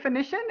first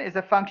definition is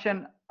a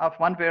function of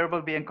one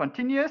variable being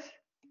continuous.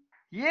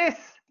 Yes,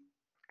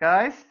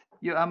 guys,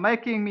 you are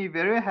making me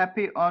very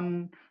happy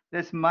on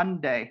this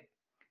Monday.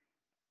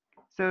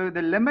 So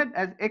the limit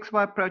as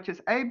xy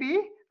approaches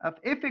AB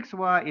of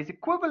fxy is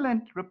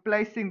equivalent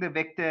replacing the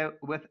vector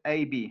with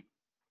AB.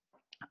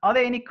 Are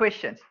there any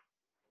questions?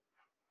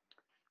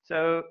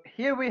 So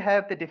here we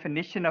have the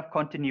definition of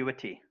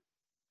continuity.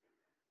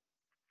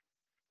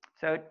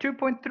 So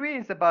 2.3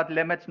 is about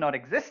limits not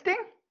existing.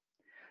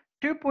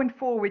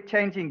 2.4, we're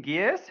changing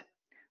gears.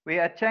 We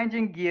are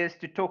changing gears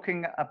to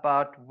talking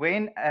about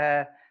when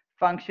a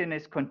function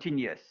is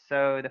continuous.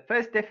 So the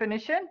first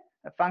definition,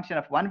 a function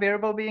of one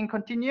variable being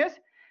continuous.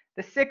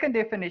 The second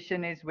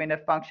definition is when a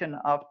function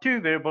of two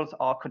variables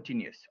are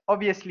continuous.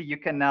 Obviously, you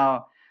can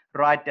now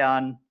write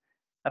down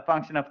a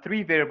function of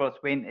three variables,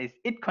 when is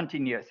it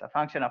continuous? A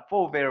function of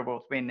four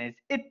variables, when is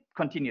it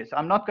continuous?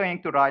 I'm not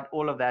going to write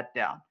all of that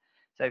down.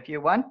 So if you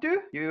want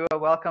to, you are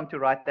welcome to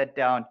write that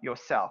down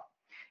yourself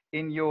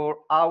in your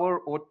hour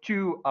or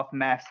two of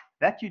maths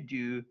that you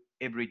do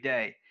every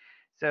day.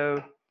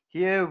 So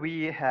here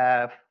we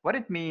have what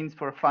it means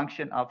for a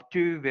function of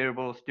two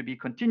variables to be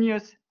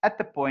continuous at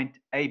the point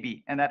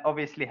AB, and that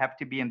obviously have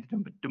to be in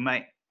the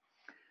domain.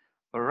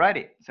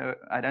 Alrighty, so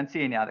I don't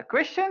see any other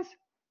questions.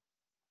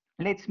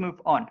 Let's move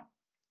on.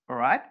 All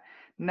right,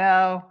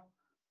 now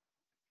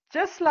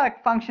just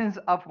like functions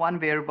of one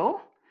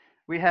variable,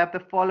 we have the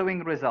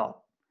following result.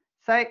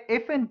 Say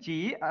f and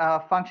g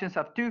are functions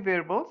of two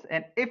variables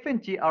and f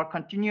and g are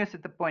continuous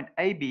at the point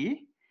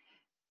AB,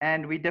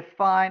 and we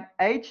define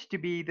h to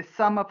be the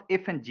sum of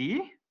f and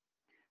g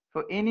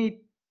for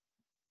any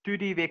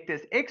 2D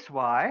vectors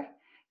xy,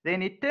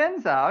 then it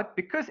turns out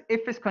because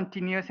f is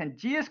continuous and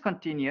g is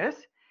continuous,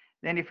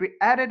 then if we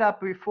add it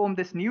up, we form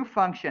this new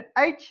function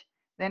h,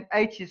 then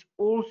h is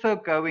also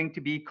going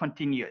to be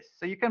continuous.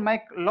 So you can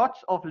make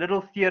lots of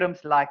little theorems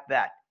like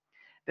that.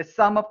 The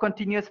sum of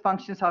continuous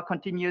functions are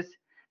continuous.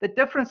 The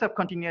difference of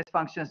continuous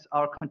functions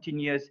are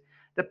continuous.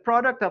 The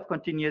product of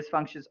continuous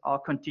functions are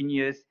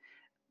continuous.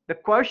 The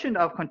quotient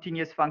of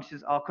continuous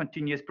functions are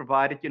continuous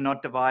provided you're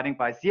not dividing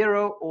by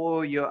zero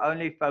or you're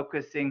only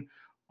focusing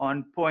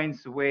on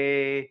points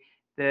where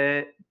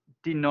the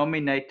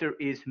denominator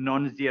is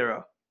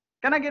non-zero.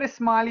 Can I get a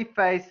smiley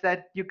face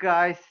that you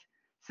guys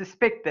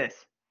suspect this?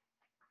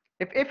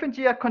 If f and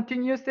g are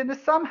continuous, then the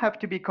sum have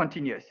to be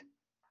continuous.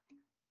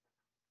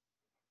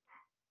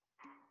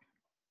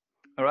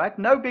 All right,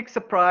 no big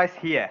surprise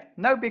here.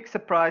 No big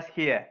surprise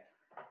here.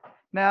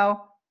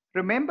 Now,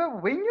 remember,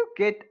 when you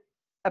get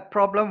a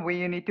problem where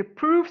you need to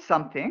prove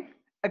something,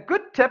 a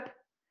good tip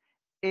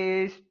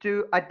is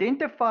to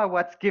identify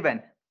what's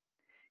given.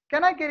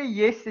 Can I get a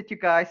yes that you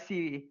guys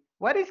see?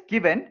 What is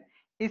given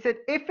is that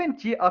f and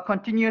g are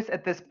continuous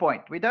at this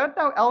point. We don't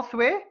know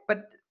elsewhere,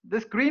 but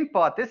this green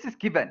part, this is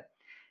given.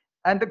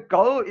 And the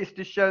goal is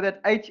to show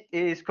that h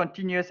is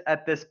continuous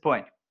at this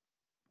point.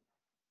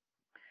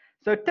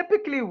 So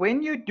typically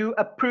when you do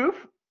a proof,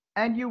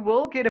 and you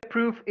will get a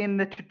proof in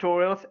the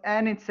tutorials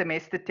and in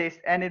semester tests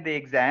and in the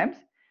exams,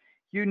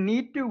 you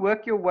need to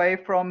work your way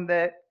from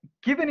the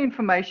given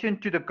information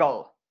to the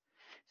goal.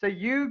 So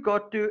you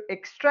got to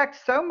extract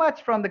so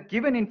much from the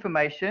given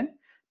information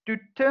to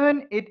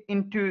turn it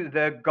into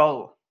the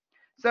goal.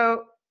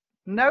 So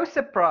no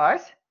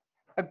surprise,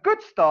 a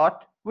good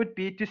start would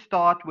be to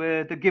start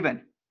with the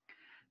given.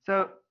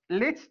 So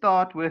let's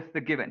start with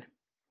the given.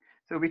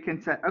 So we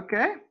can say,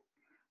 okay,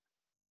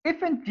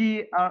 f and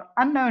g are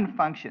unknown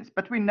functions,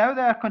 but we know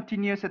they are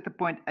continuous at the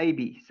point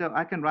AB. So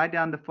I can write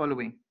down the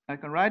following. I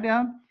can write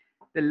down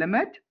the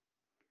limit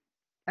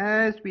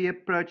as we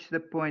approach the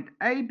point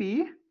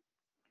AB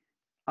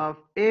of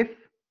f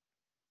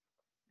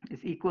is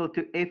equal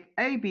to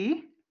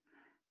FAB,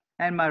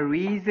 and my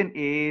reason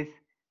is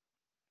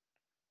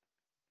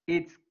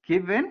it's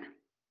given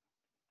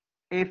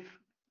f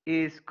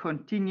is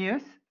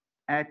continuous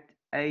at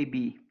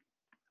AB.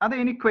 Are there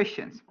any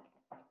questions?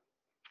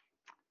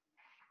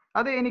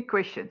 Are there any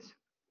questions?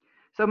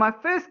 So my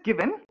first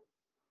given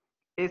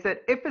is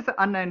that f is an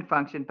unknown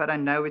function, but I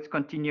know it's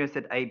continuous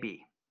at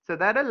AB. So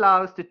that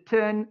allows to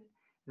turn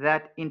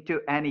that into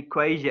an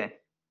equation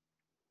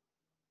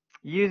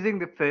using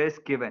the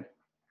first given.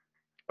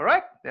 All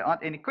right, there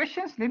aren't any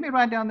questions. Let me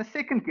write down the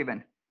second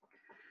given.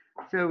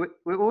 So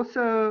we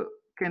also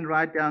can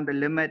write down the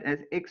limit as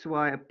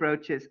xy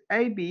approaches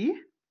AB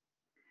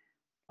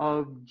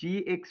of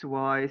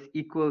gxy is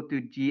equal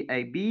to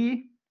gab.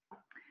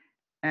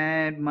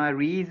 And my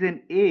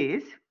reason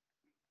is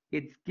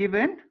it's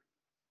given,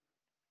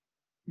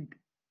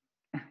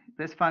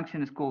 this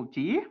function is called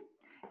g,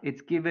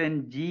 it's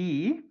given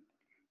g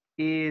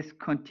is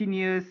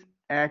continuous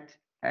at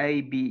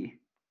AB.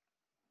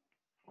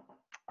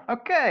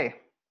 Okay.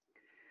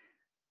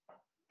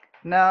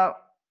 Now,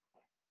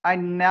 I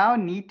now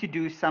need to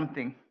do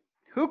something.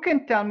 Who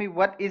can tell me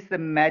what is the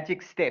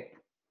magic step?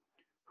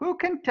 Who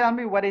can tell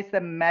me what is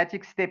the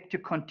magic step to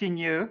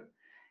continue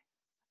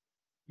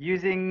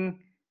using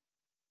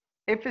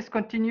f is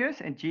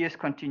continuous and g is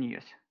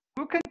continuous?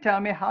 Who can tell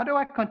me how do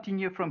I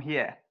continue from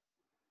here?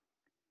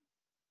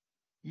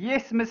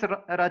 Yes, Ms.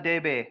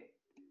 Radebe.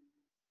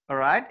 All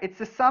right, it's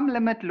the sum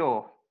limit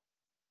law.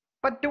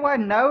 But do I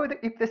know that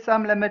if the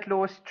sum limit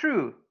law is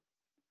true?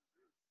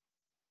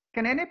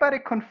 Can anybody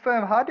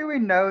confirm, how do we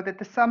know that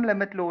the sum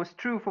limit law is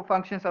true for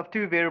functions of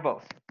two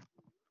variables?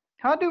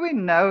 How do we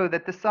know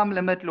that the sum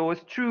limit law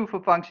is true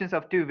for functions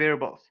of two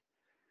variables?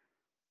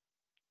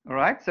 All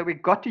right, so we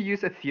got to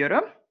use a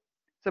theorem.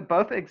 So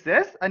both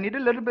exist. I need a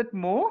little bit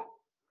more.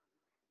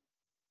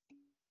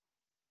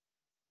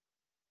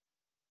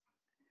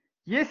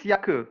 Yes,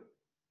 Yaku.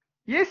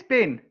 Yes,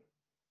 Ben.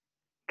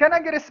 Can I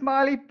get a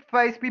smiley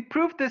face? We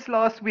proved this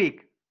last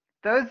week.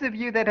 Those of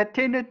you that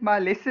attended my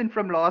lesson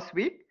from last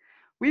week,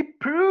 we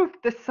proved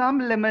the sum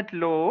limit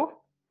law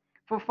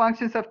for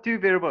functions of two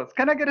variables.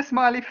 Can I get a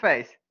smiley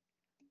face?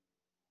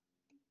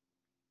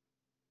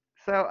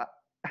 So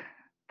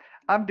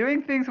I'm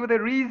doing things with a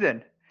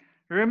reason.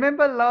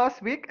 Remember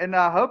last week, and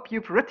I hope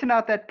you've written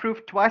out that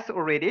proof twice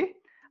already,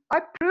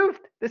 I proved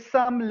the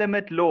sum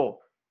limit law.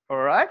 All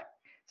right.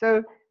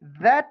 So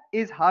that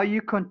is how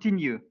you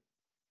continue.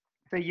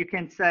 So you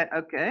can say,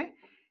 okay,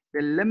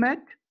 the limit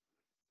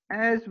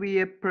as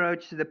we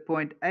approach the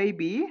point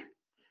AB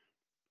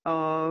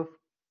of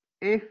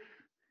f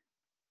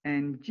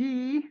and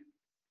g,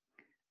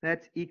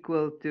 that's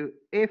equal to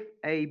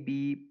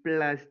FAB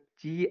plus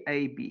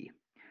GAB.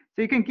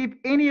 So you can give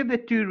any of the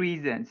two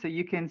reasons. So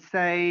you can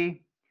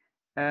say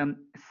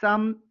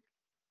sum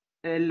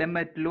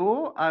limit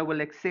law, I will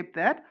accept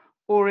that.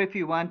 Or if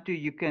you want to,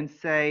 you can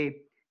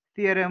say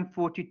theorem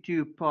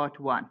 42 part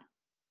 1.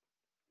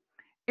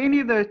 Any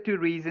of those two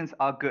reasons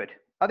are good.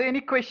 Are there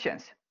any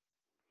questions?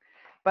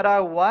 But I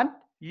want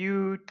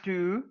you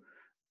to,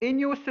 in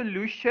your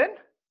solution,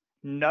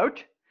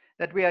 note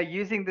that we are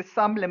using the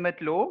sum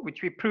limit law,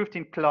 which we proved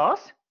in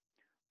class,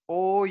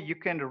 or you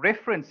can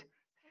reference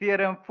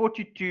theorem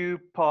 42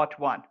 part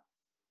 1.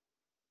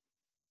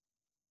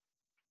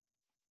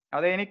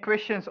 Are there any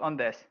questions on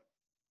this?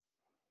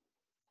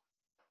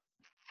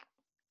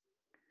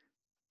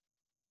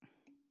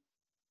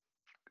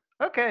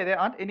 Okay, there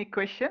aren't any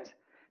questions.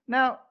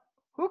 Now,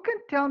 who can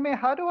tell me,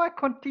 how do I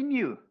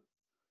continue?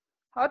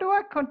 How do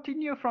I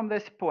continue from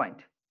this point?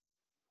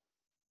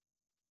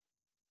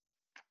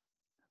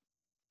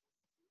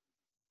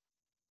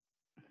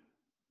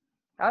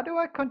 How do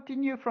I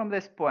continue from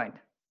this point?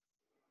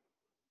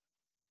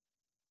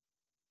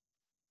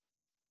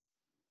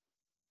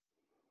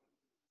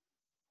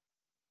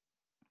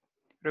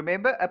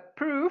 Remember, a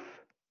proof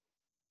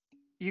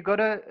you got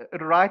to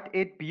write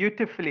it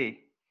beautifully.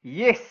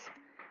 Yes.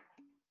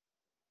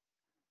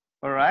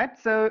 All right.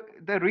 So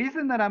the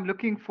reason that I'm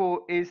looking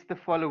for is the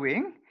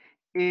following,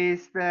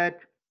 is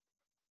that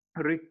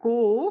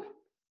recall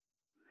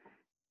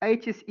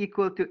H is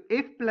equal to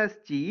F plus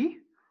G,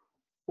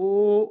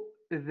 or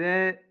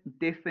the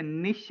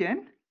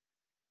definition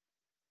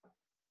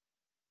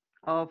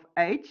of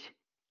H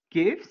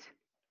gives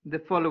the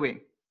following.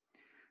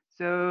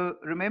 So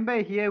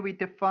remember here we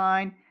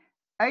define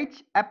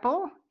H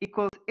apple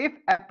equals F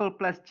apple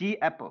plus G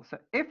apple. So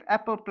F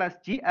apple plus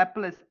G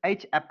apple is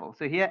H apple.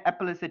 So here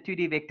apple is a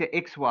 2D vector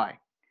xy.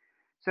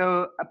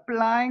 So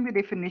applying the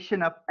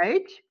definition of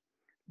H,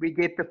 we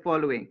get the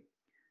following.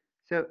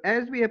 So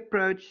as we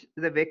approach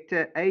the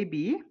vector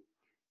AB,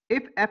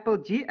 F apple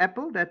G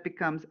apple, that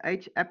becomes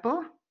H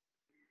apple.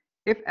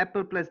 F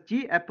apple plus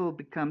G apple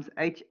becomes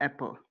H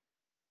apple.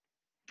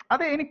 Are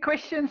there any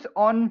questions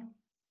on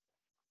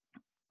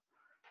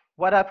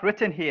what I've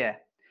written here?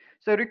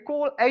 So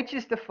recall H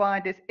is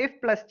defined as F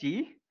plus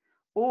G,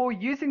 or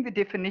using the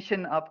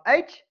definition of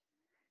H,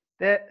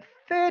 the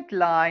third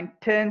line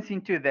turns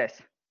into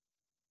this.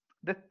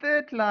 The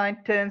third line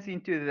turns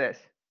into this.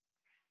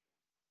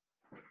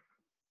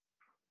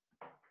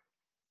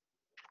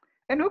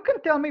 And who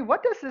can tell me,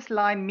 what does this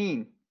line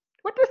mean?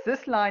 What does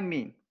this line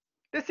mean?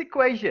 This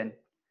equation.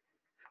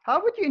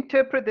 How would you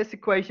interpret this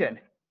equation?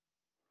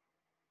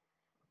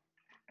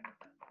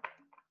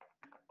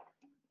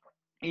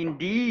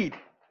 Indeed.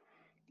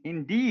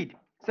 Indeed.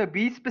 So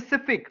be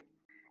specific.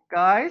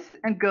 Guys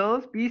and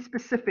girls, be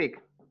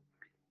specific.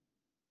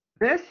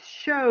 This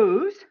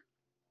shows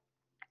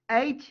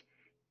H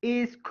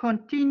is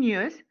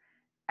continuous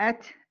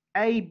at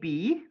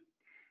AB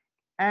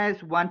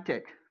as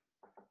wanted.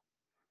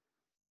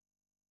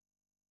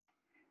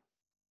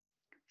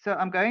 So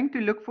I'm going to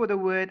look for the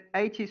word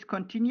H is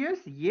continuous,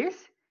 yes,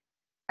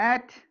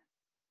 at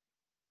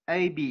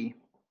AB.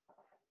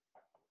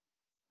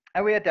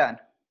 And we are done.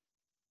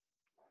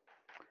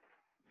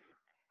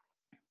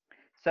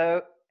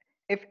 So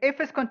if F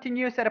is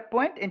continuous at a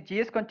point and G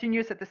is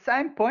continuous at the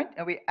same point,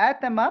 and we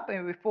add them up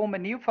and we form a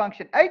new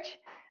function H,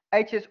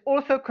 H is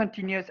also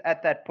continuous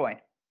at that point.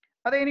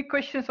 Are there any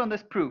questions on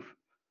this proof?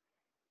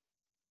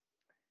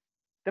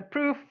 The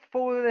proof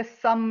for the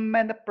sum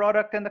and the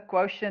product and the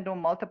quotient or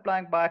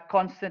multiplying by a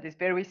constant is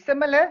very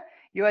similar.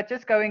 You are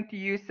just going to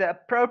use the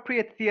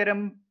appropriate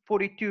theorem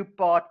 42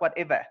 part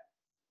whatever.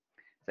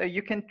 So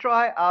you can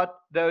try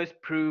out those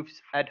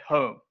proofs at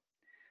home.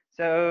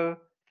 So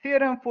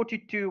theorem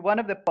 42, one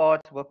of the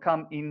parts will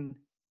come in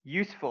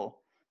useful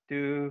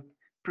to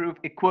prove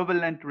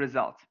equivalent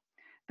results.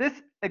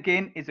 This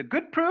again is a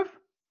good proof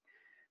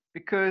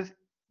because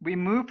we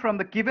move from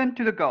the given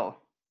to the goal.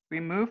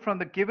 We move from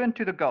the given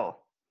to the goal.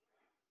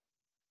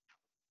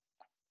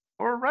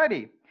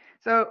 Alrighty,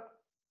 so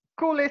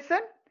cool lesson.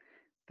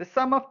 The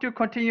sum of two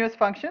continuous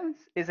functions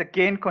is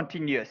again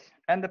continuous,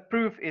 and the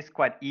proof is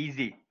quite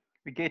easy.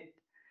 We get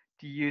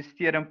to use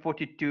theorem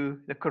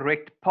 42, the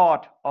correct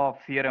part of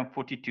theorem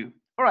 42.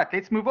 All right,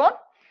 let's move on.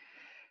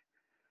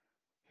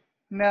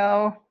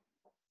 Now,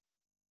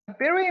 a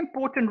very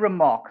important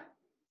remark.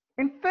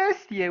 In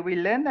first year, we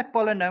learned that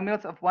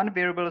polynomials of one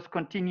variable is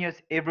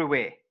continuous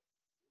everywhere.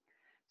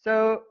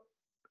 So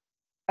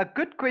a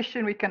good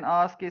question we can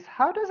ask is,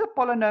 how does a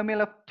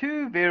polynomial of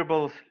two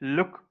variables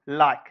look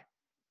like?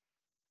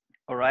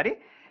 Alrighty,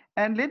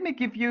 and let me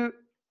give you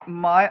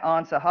my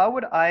answer. How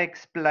would I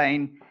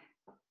explain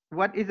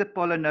what is a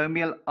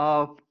polynomial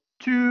of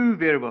two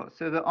variables?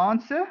 So the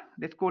answer,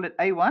 let's call it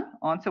A1,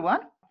 answer 1.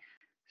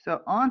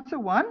 So answer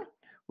 1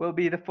 will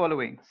be the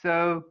following.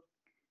 So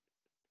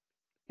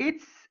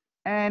it's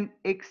an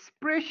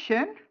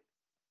expression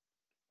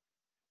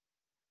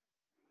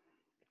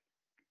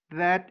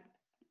that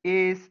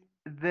is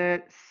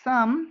the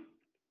sum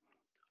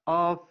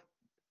of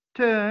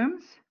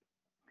terms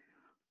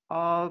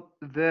of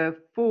the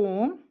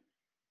form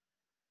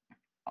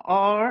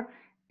r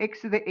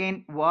x to the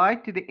n y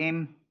to the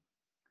m,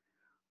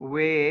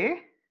 where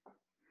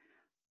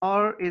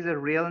r is a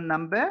real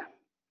number,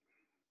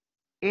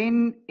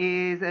 n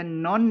is a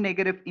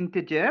non-negative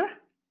integer,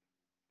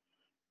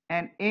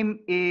 and m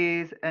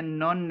is a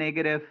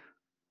non-negative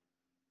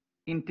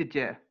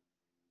integer.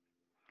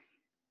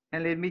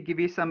 And let me give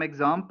you some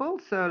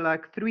examples. So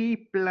like 3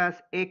 plus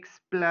x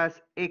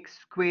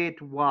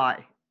squared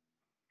y.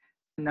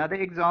 Another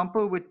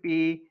example would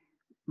be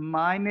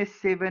minus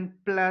 7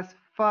 plus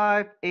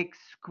 5x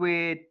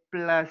squared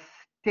plus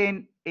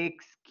 10x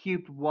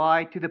cubed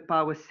y to the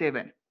power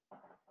 7.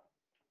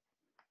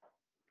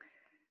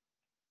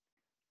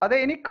 Are there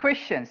any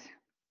questions?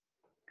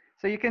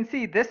 So you can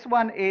see this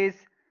one is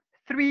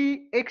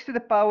 3x to the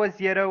power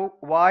 0,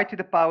 y to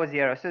the power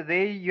 0. So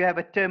there you have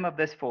a term of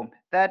this form.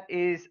 That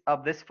is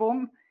of this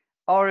form.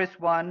 R is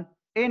 1,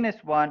 n is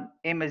 1,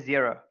 m is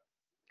 0.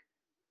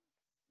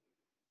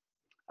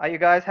 Are you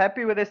guys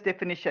happy with this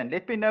definition?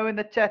 Let me know in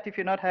the chat if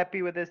you're not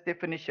happy with this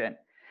definition.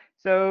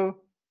 So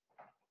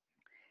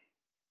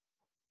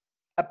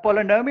a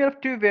polynomial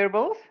of two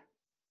variables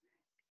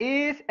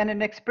is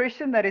an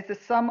expression that is the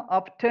sum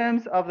of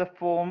terms of the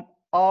form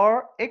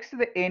r x to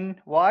the n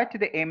y to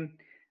the m.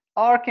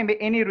 R can be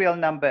any real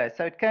number,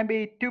 so it can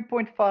be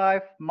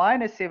 2.5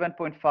 minus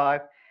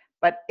 7.5,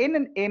 but n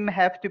and m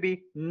have to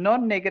be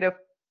non-negative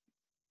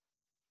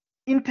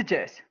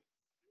integers.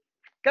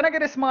 Can I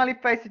get a smiley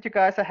face that you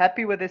guys are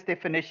happy with this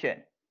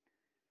definition?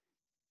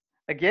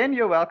 Again,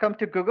 you're welcome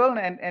to Google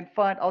and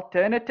find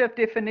alternative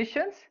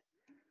definitions.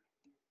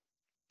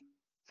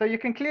 So you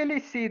can clearly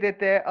see that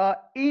there are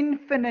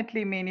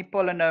infinitely many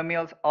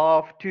polynomials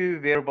of two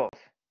variables.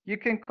 You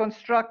can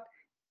construct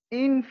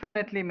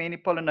infinitely many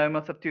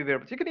polynomials of two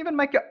variables. You can even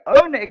make your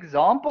own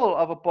example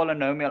of a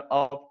polynomial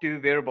of two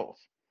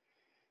variables.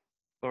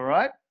 All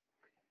right.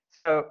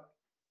 So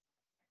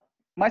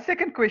my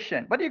second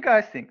question, what do you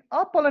guys think?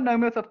 Are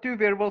polynomials of two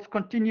variables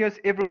continuous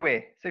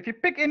everywhere? So if you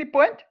pick any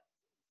point,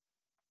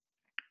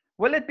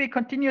 will it be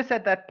continuous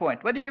at that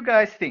point? What do you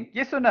guys think?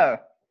 Yes or no?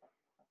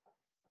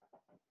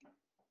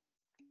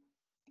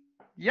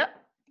 Yeah,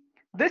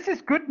 this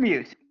is good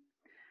news.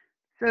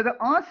 So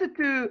the answer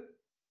to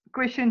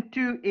question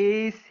 2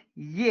 is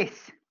yes.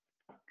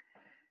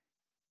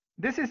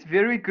 This is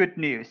very good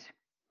news.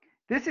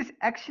 This is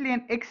actually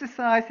an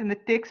exercise in the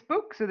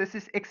textbook. So this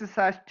is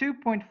exercise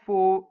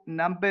 2.4,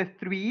 number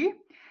 3.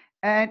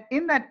 And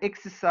in that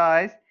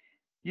exercise,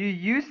 you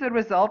use the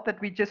result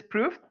that we just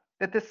proved,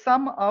 that the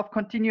sum of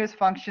continuous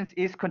functions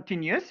is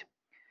continuous.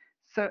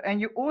 So, and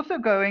you're also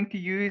going to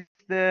use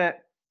the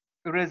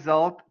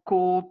result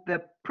called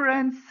the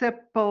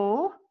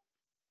principle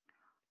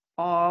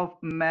of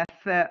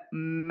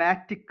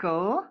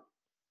mathematical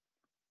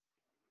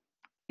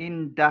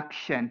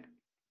induction.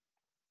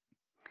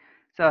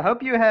 So I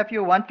hope you have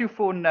your 1 to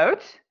 4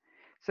 notes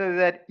so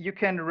that you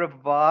can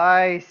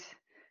revise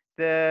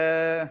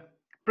the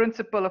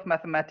principle of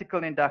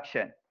mathematical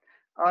induction.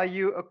 Are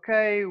you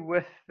okay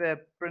with the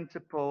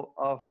principle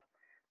of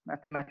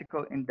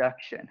mathematical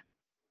induction?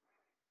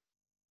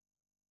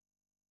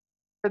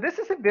 So this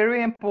is a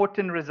very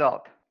important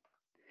result,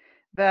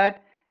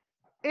 that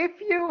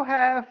if you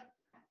have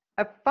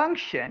a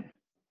function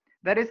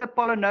that is a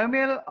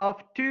polynomial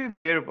of two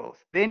variables,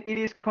 then it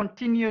is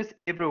continuous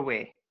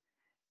everywhere.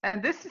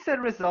 And this is a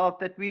result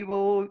that we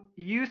will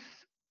use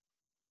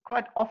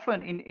quite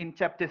often in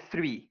chapter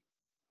 3.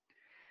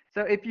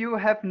 So if you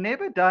have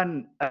never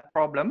done a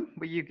problem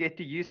where you get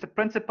to use the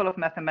principle of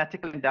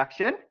mathematical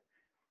induction,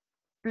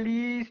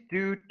 please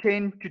do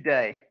 10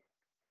 today.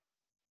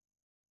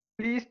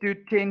 Please do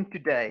 10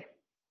 today.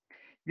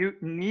 You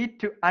need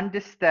to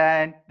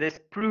understand this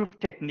proof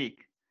technique.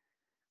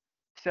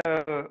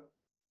 So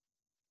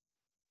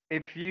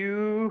if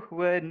you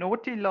were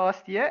naughty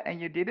last year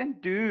and you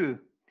didn't do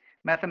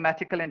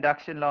mathematical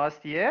induction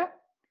last year,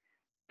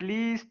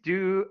 please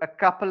do a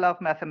couple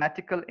of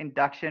mathematical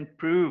induction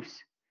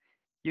proofs.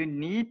 You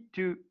need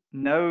to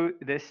know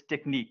this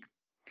technique.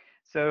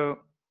 So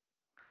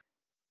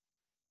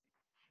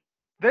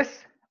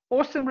this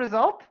awesome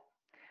result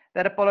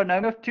that a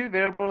polynomial of two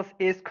variables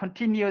is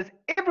continuous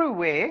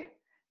everywhere,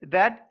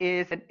 that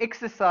is an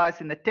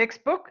exercise in the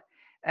textbook,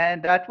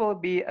 and that will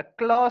be a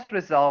class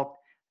result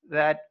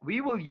that we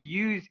will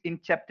use in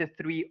chapter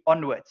 3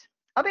 onwards.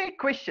 Are there any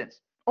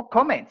questions or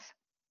comments?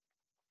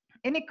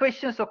 Any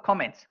questions or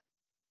comments?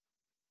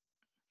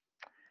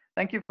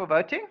 Thank you for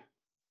voting.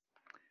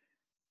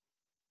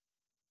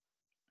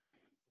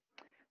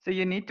 So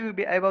you need to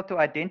be able to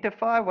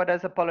identify what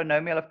does a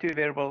polynomial of two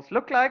variables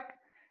look like,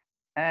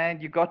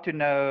 and you got to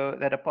know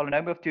that a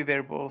polynomial of two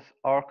variables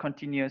are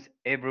continuous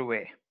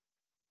everywhere.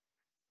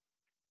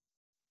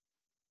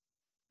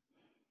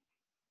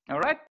 All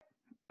right,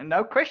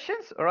 no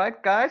questions? All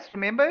right, guys,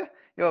 remember,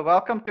 you're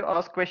welcome to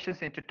ask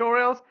questions in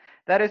tutorials.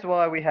 That is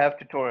why we have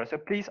tutorials. So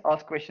please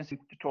ask questions in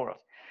tutorials.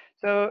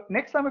 So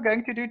next time we're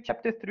going to do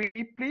chapter 3.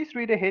 Please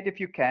read ahead if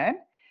you can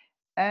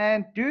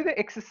and do the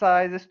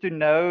exercises to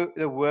know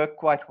the work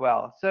quite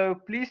well. So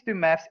please do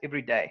maths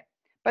every day.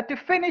 But to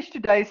finish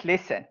today's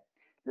lesson,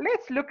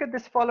 let's look at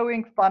this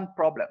following fun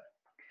problem,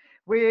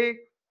 where,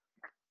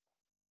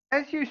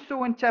 as you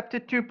saw in chapter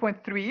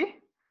 2.3,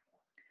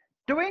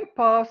 doing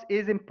paths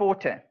is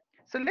important.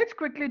 So let's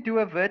quickly do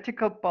a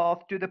vertical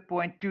path to the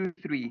point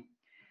 2,3.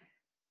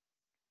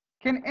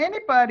 Can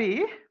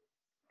anybody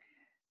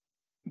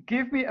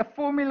give me a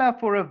formula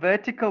for a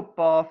vertical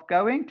path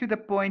going to the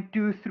point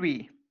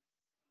 2,3?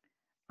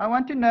 I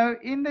want to know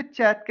in the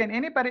chat, can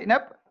anybody?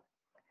 Nope.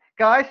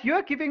 Guys,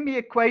 you're giving me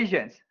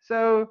equations.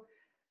 So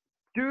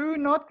do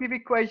not give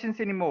equations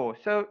anymore.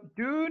 So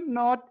do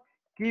not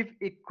give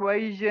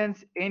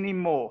equations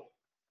anymore.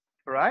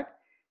 Right?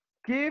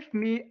 Give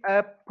me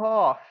a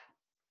path.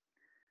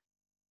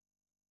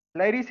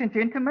 Ladies and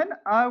gentlemen,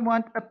 I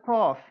want a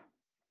path.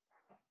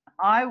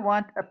 I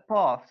want a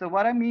path. So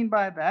what I mean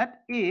by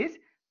that is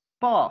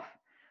path.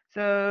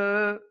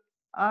 So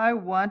I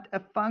want a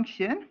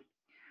function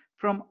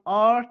from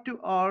r to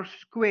r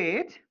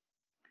squared,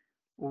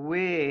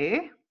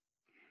 where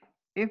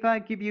if I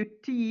give you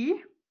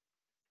t,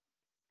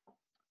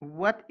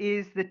 what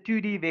is the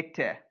 2D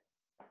vector?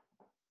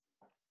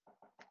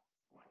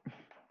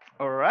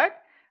 All right.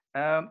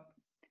 Um,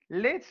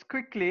 let's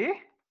quickly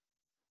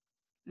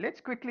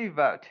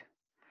vote.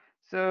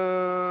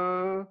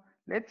 So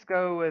let's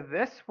go with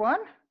this one,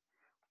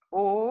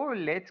 or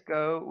let's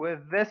go with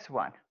this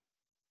one.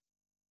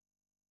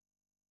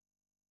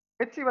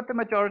 Let's see what the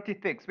majority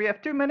thinks. We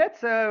have 2 minutes,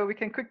 so we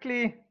can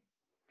quickly.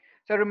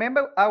 So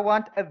remember, I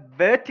want a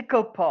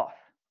vertical path.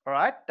 All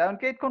right,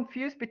 don't get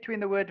confused between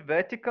the word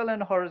vertical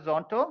and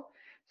horizontal.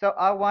 So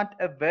I want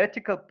a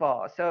vertical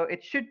path. So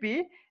it should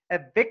be a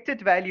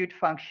vectored valued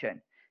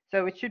function.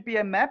 So it should be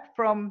a map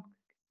from,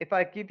 if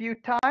I give you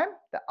time,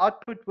 the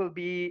output will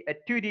be a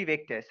 2D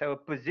vector, so a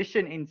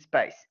position in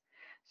space.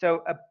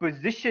 So a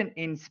position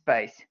in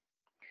space.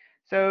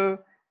 So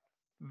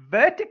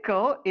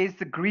vertical is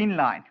the green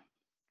line.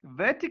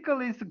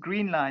 Vertical is the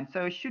green line,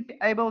 so I should be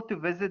able to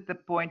visit the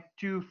point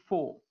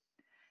 2,4.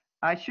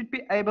 I should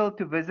be able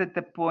to visit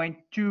the point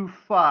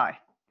 2,5.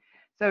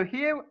 So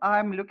here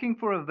I'm looking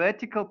for a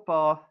vertical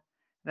path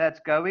that's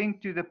going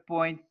to the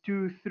point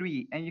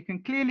 2,3. And you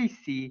can clearly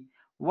see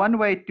one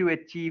way to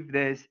achieve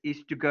this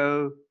is to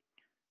go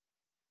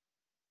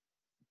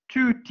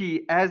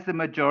 2t as the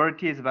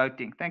majority is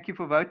voting. Thank you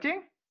for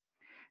voting.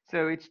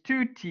 So it's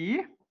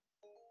 2t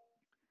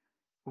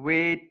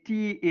where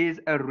t is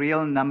a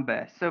real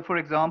number. So for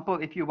example,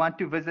 if you want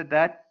to visit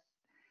that,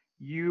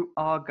 you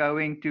are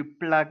going to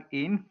plug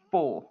in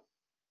 4.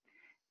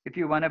 If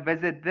you want to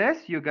visit this,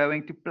 you're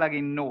going to plug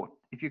in 0.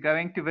 If you're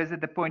going to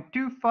visit the point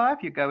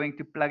 2,5, you're going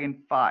to plug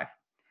in 5.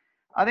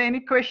 Are there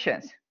any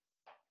questions?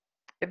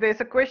 If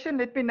there's a question,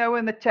 let me know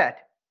in the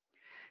chat.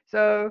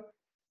 So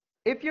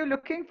if you're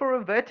looking for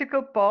a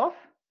vertical path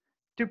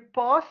to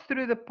pass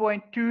through the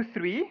point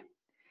 2,3,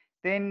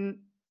 then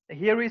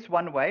here is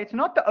one way. It's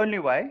not the only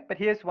way, but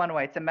here's one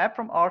way. It's a map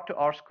from r to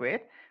r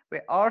squared,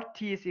 where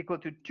rt is equal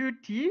to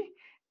 2t,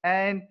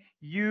 and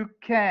you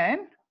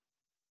can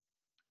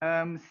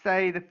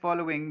say the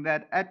following,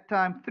 that at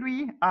time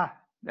 3,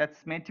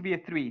 that's meant to be a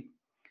 3.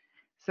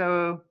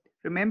 So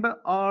remember,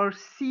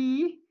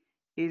 RC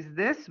is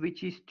this,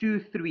 which is 2,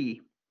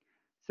 3.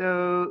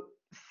 So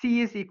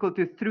C is equal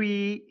to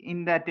 3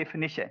 in that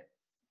definition.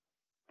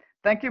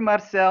 Thank you,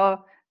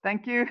 Marcel.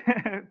 Thank you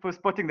for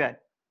spotting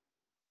that.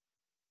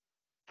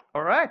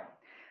 All right.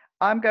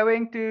 I'm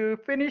going to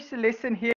finish the lesson here.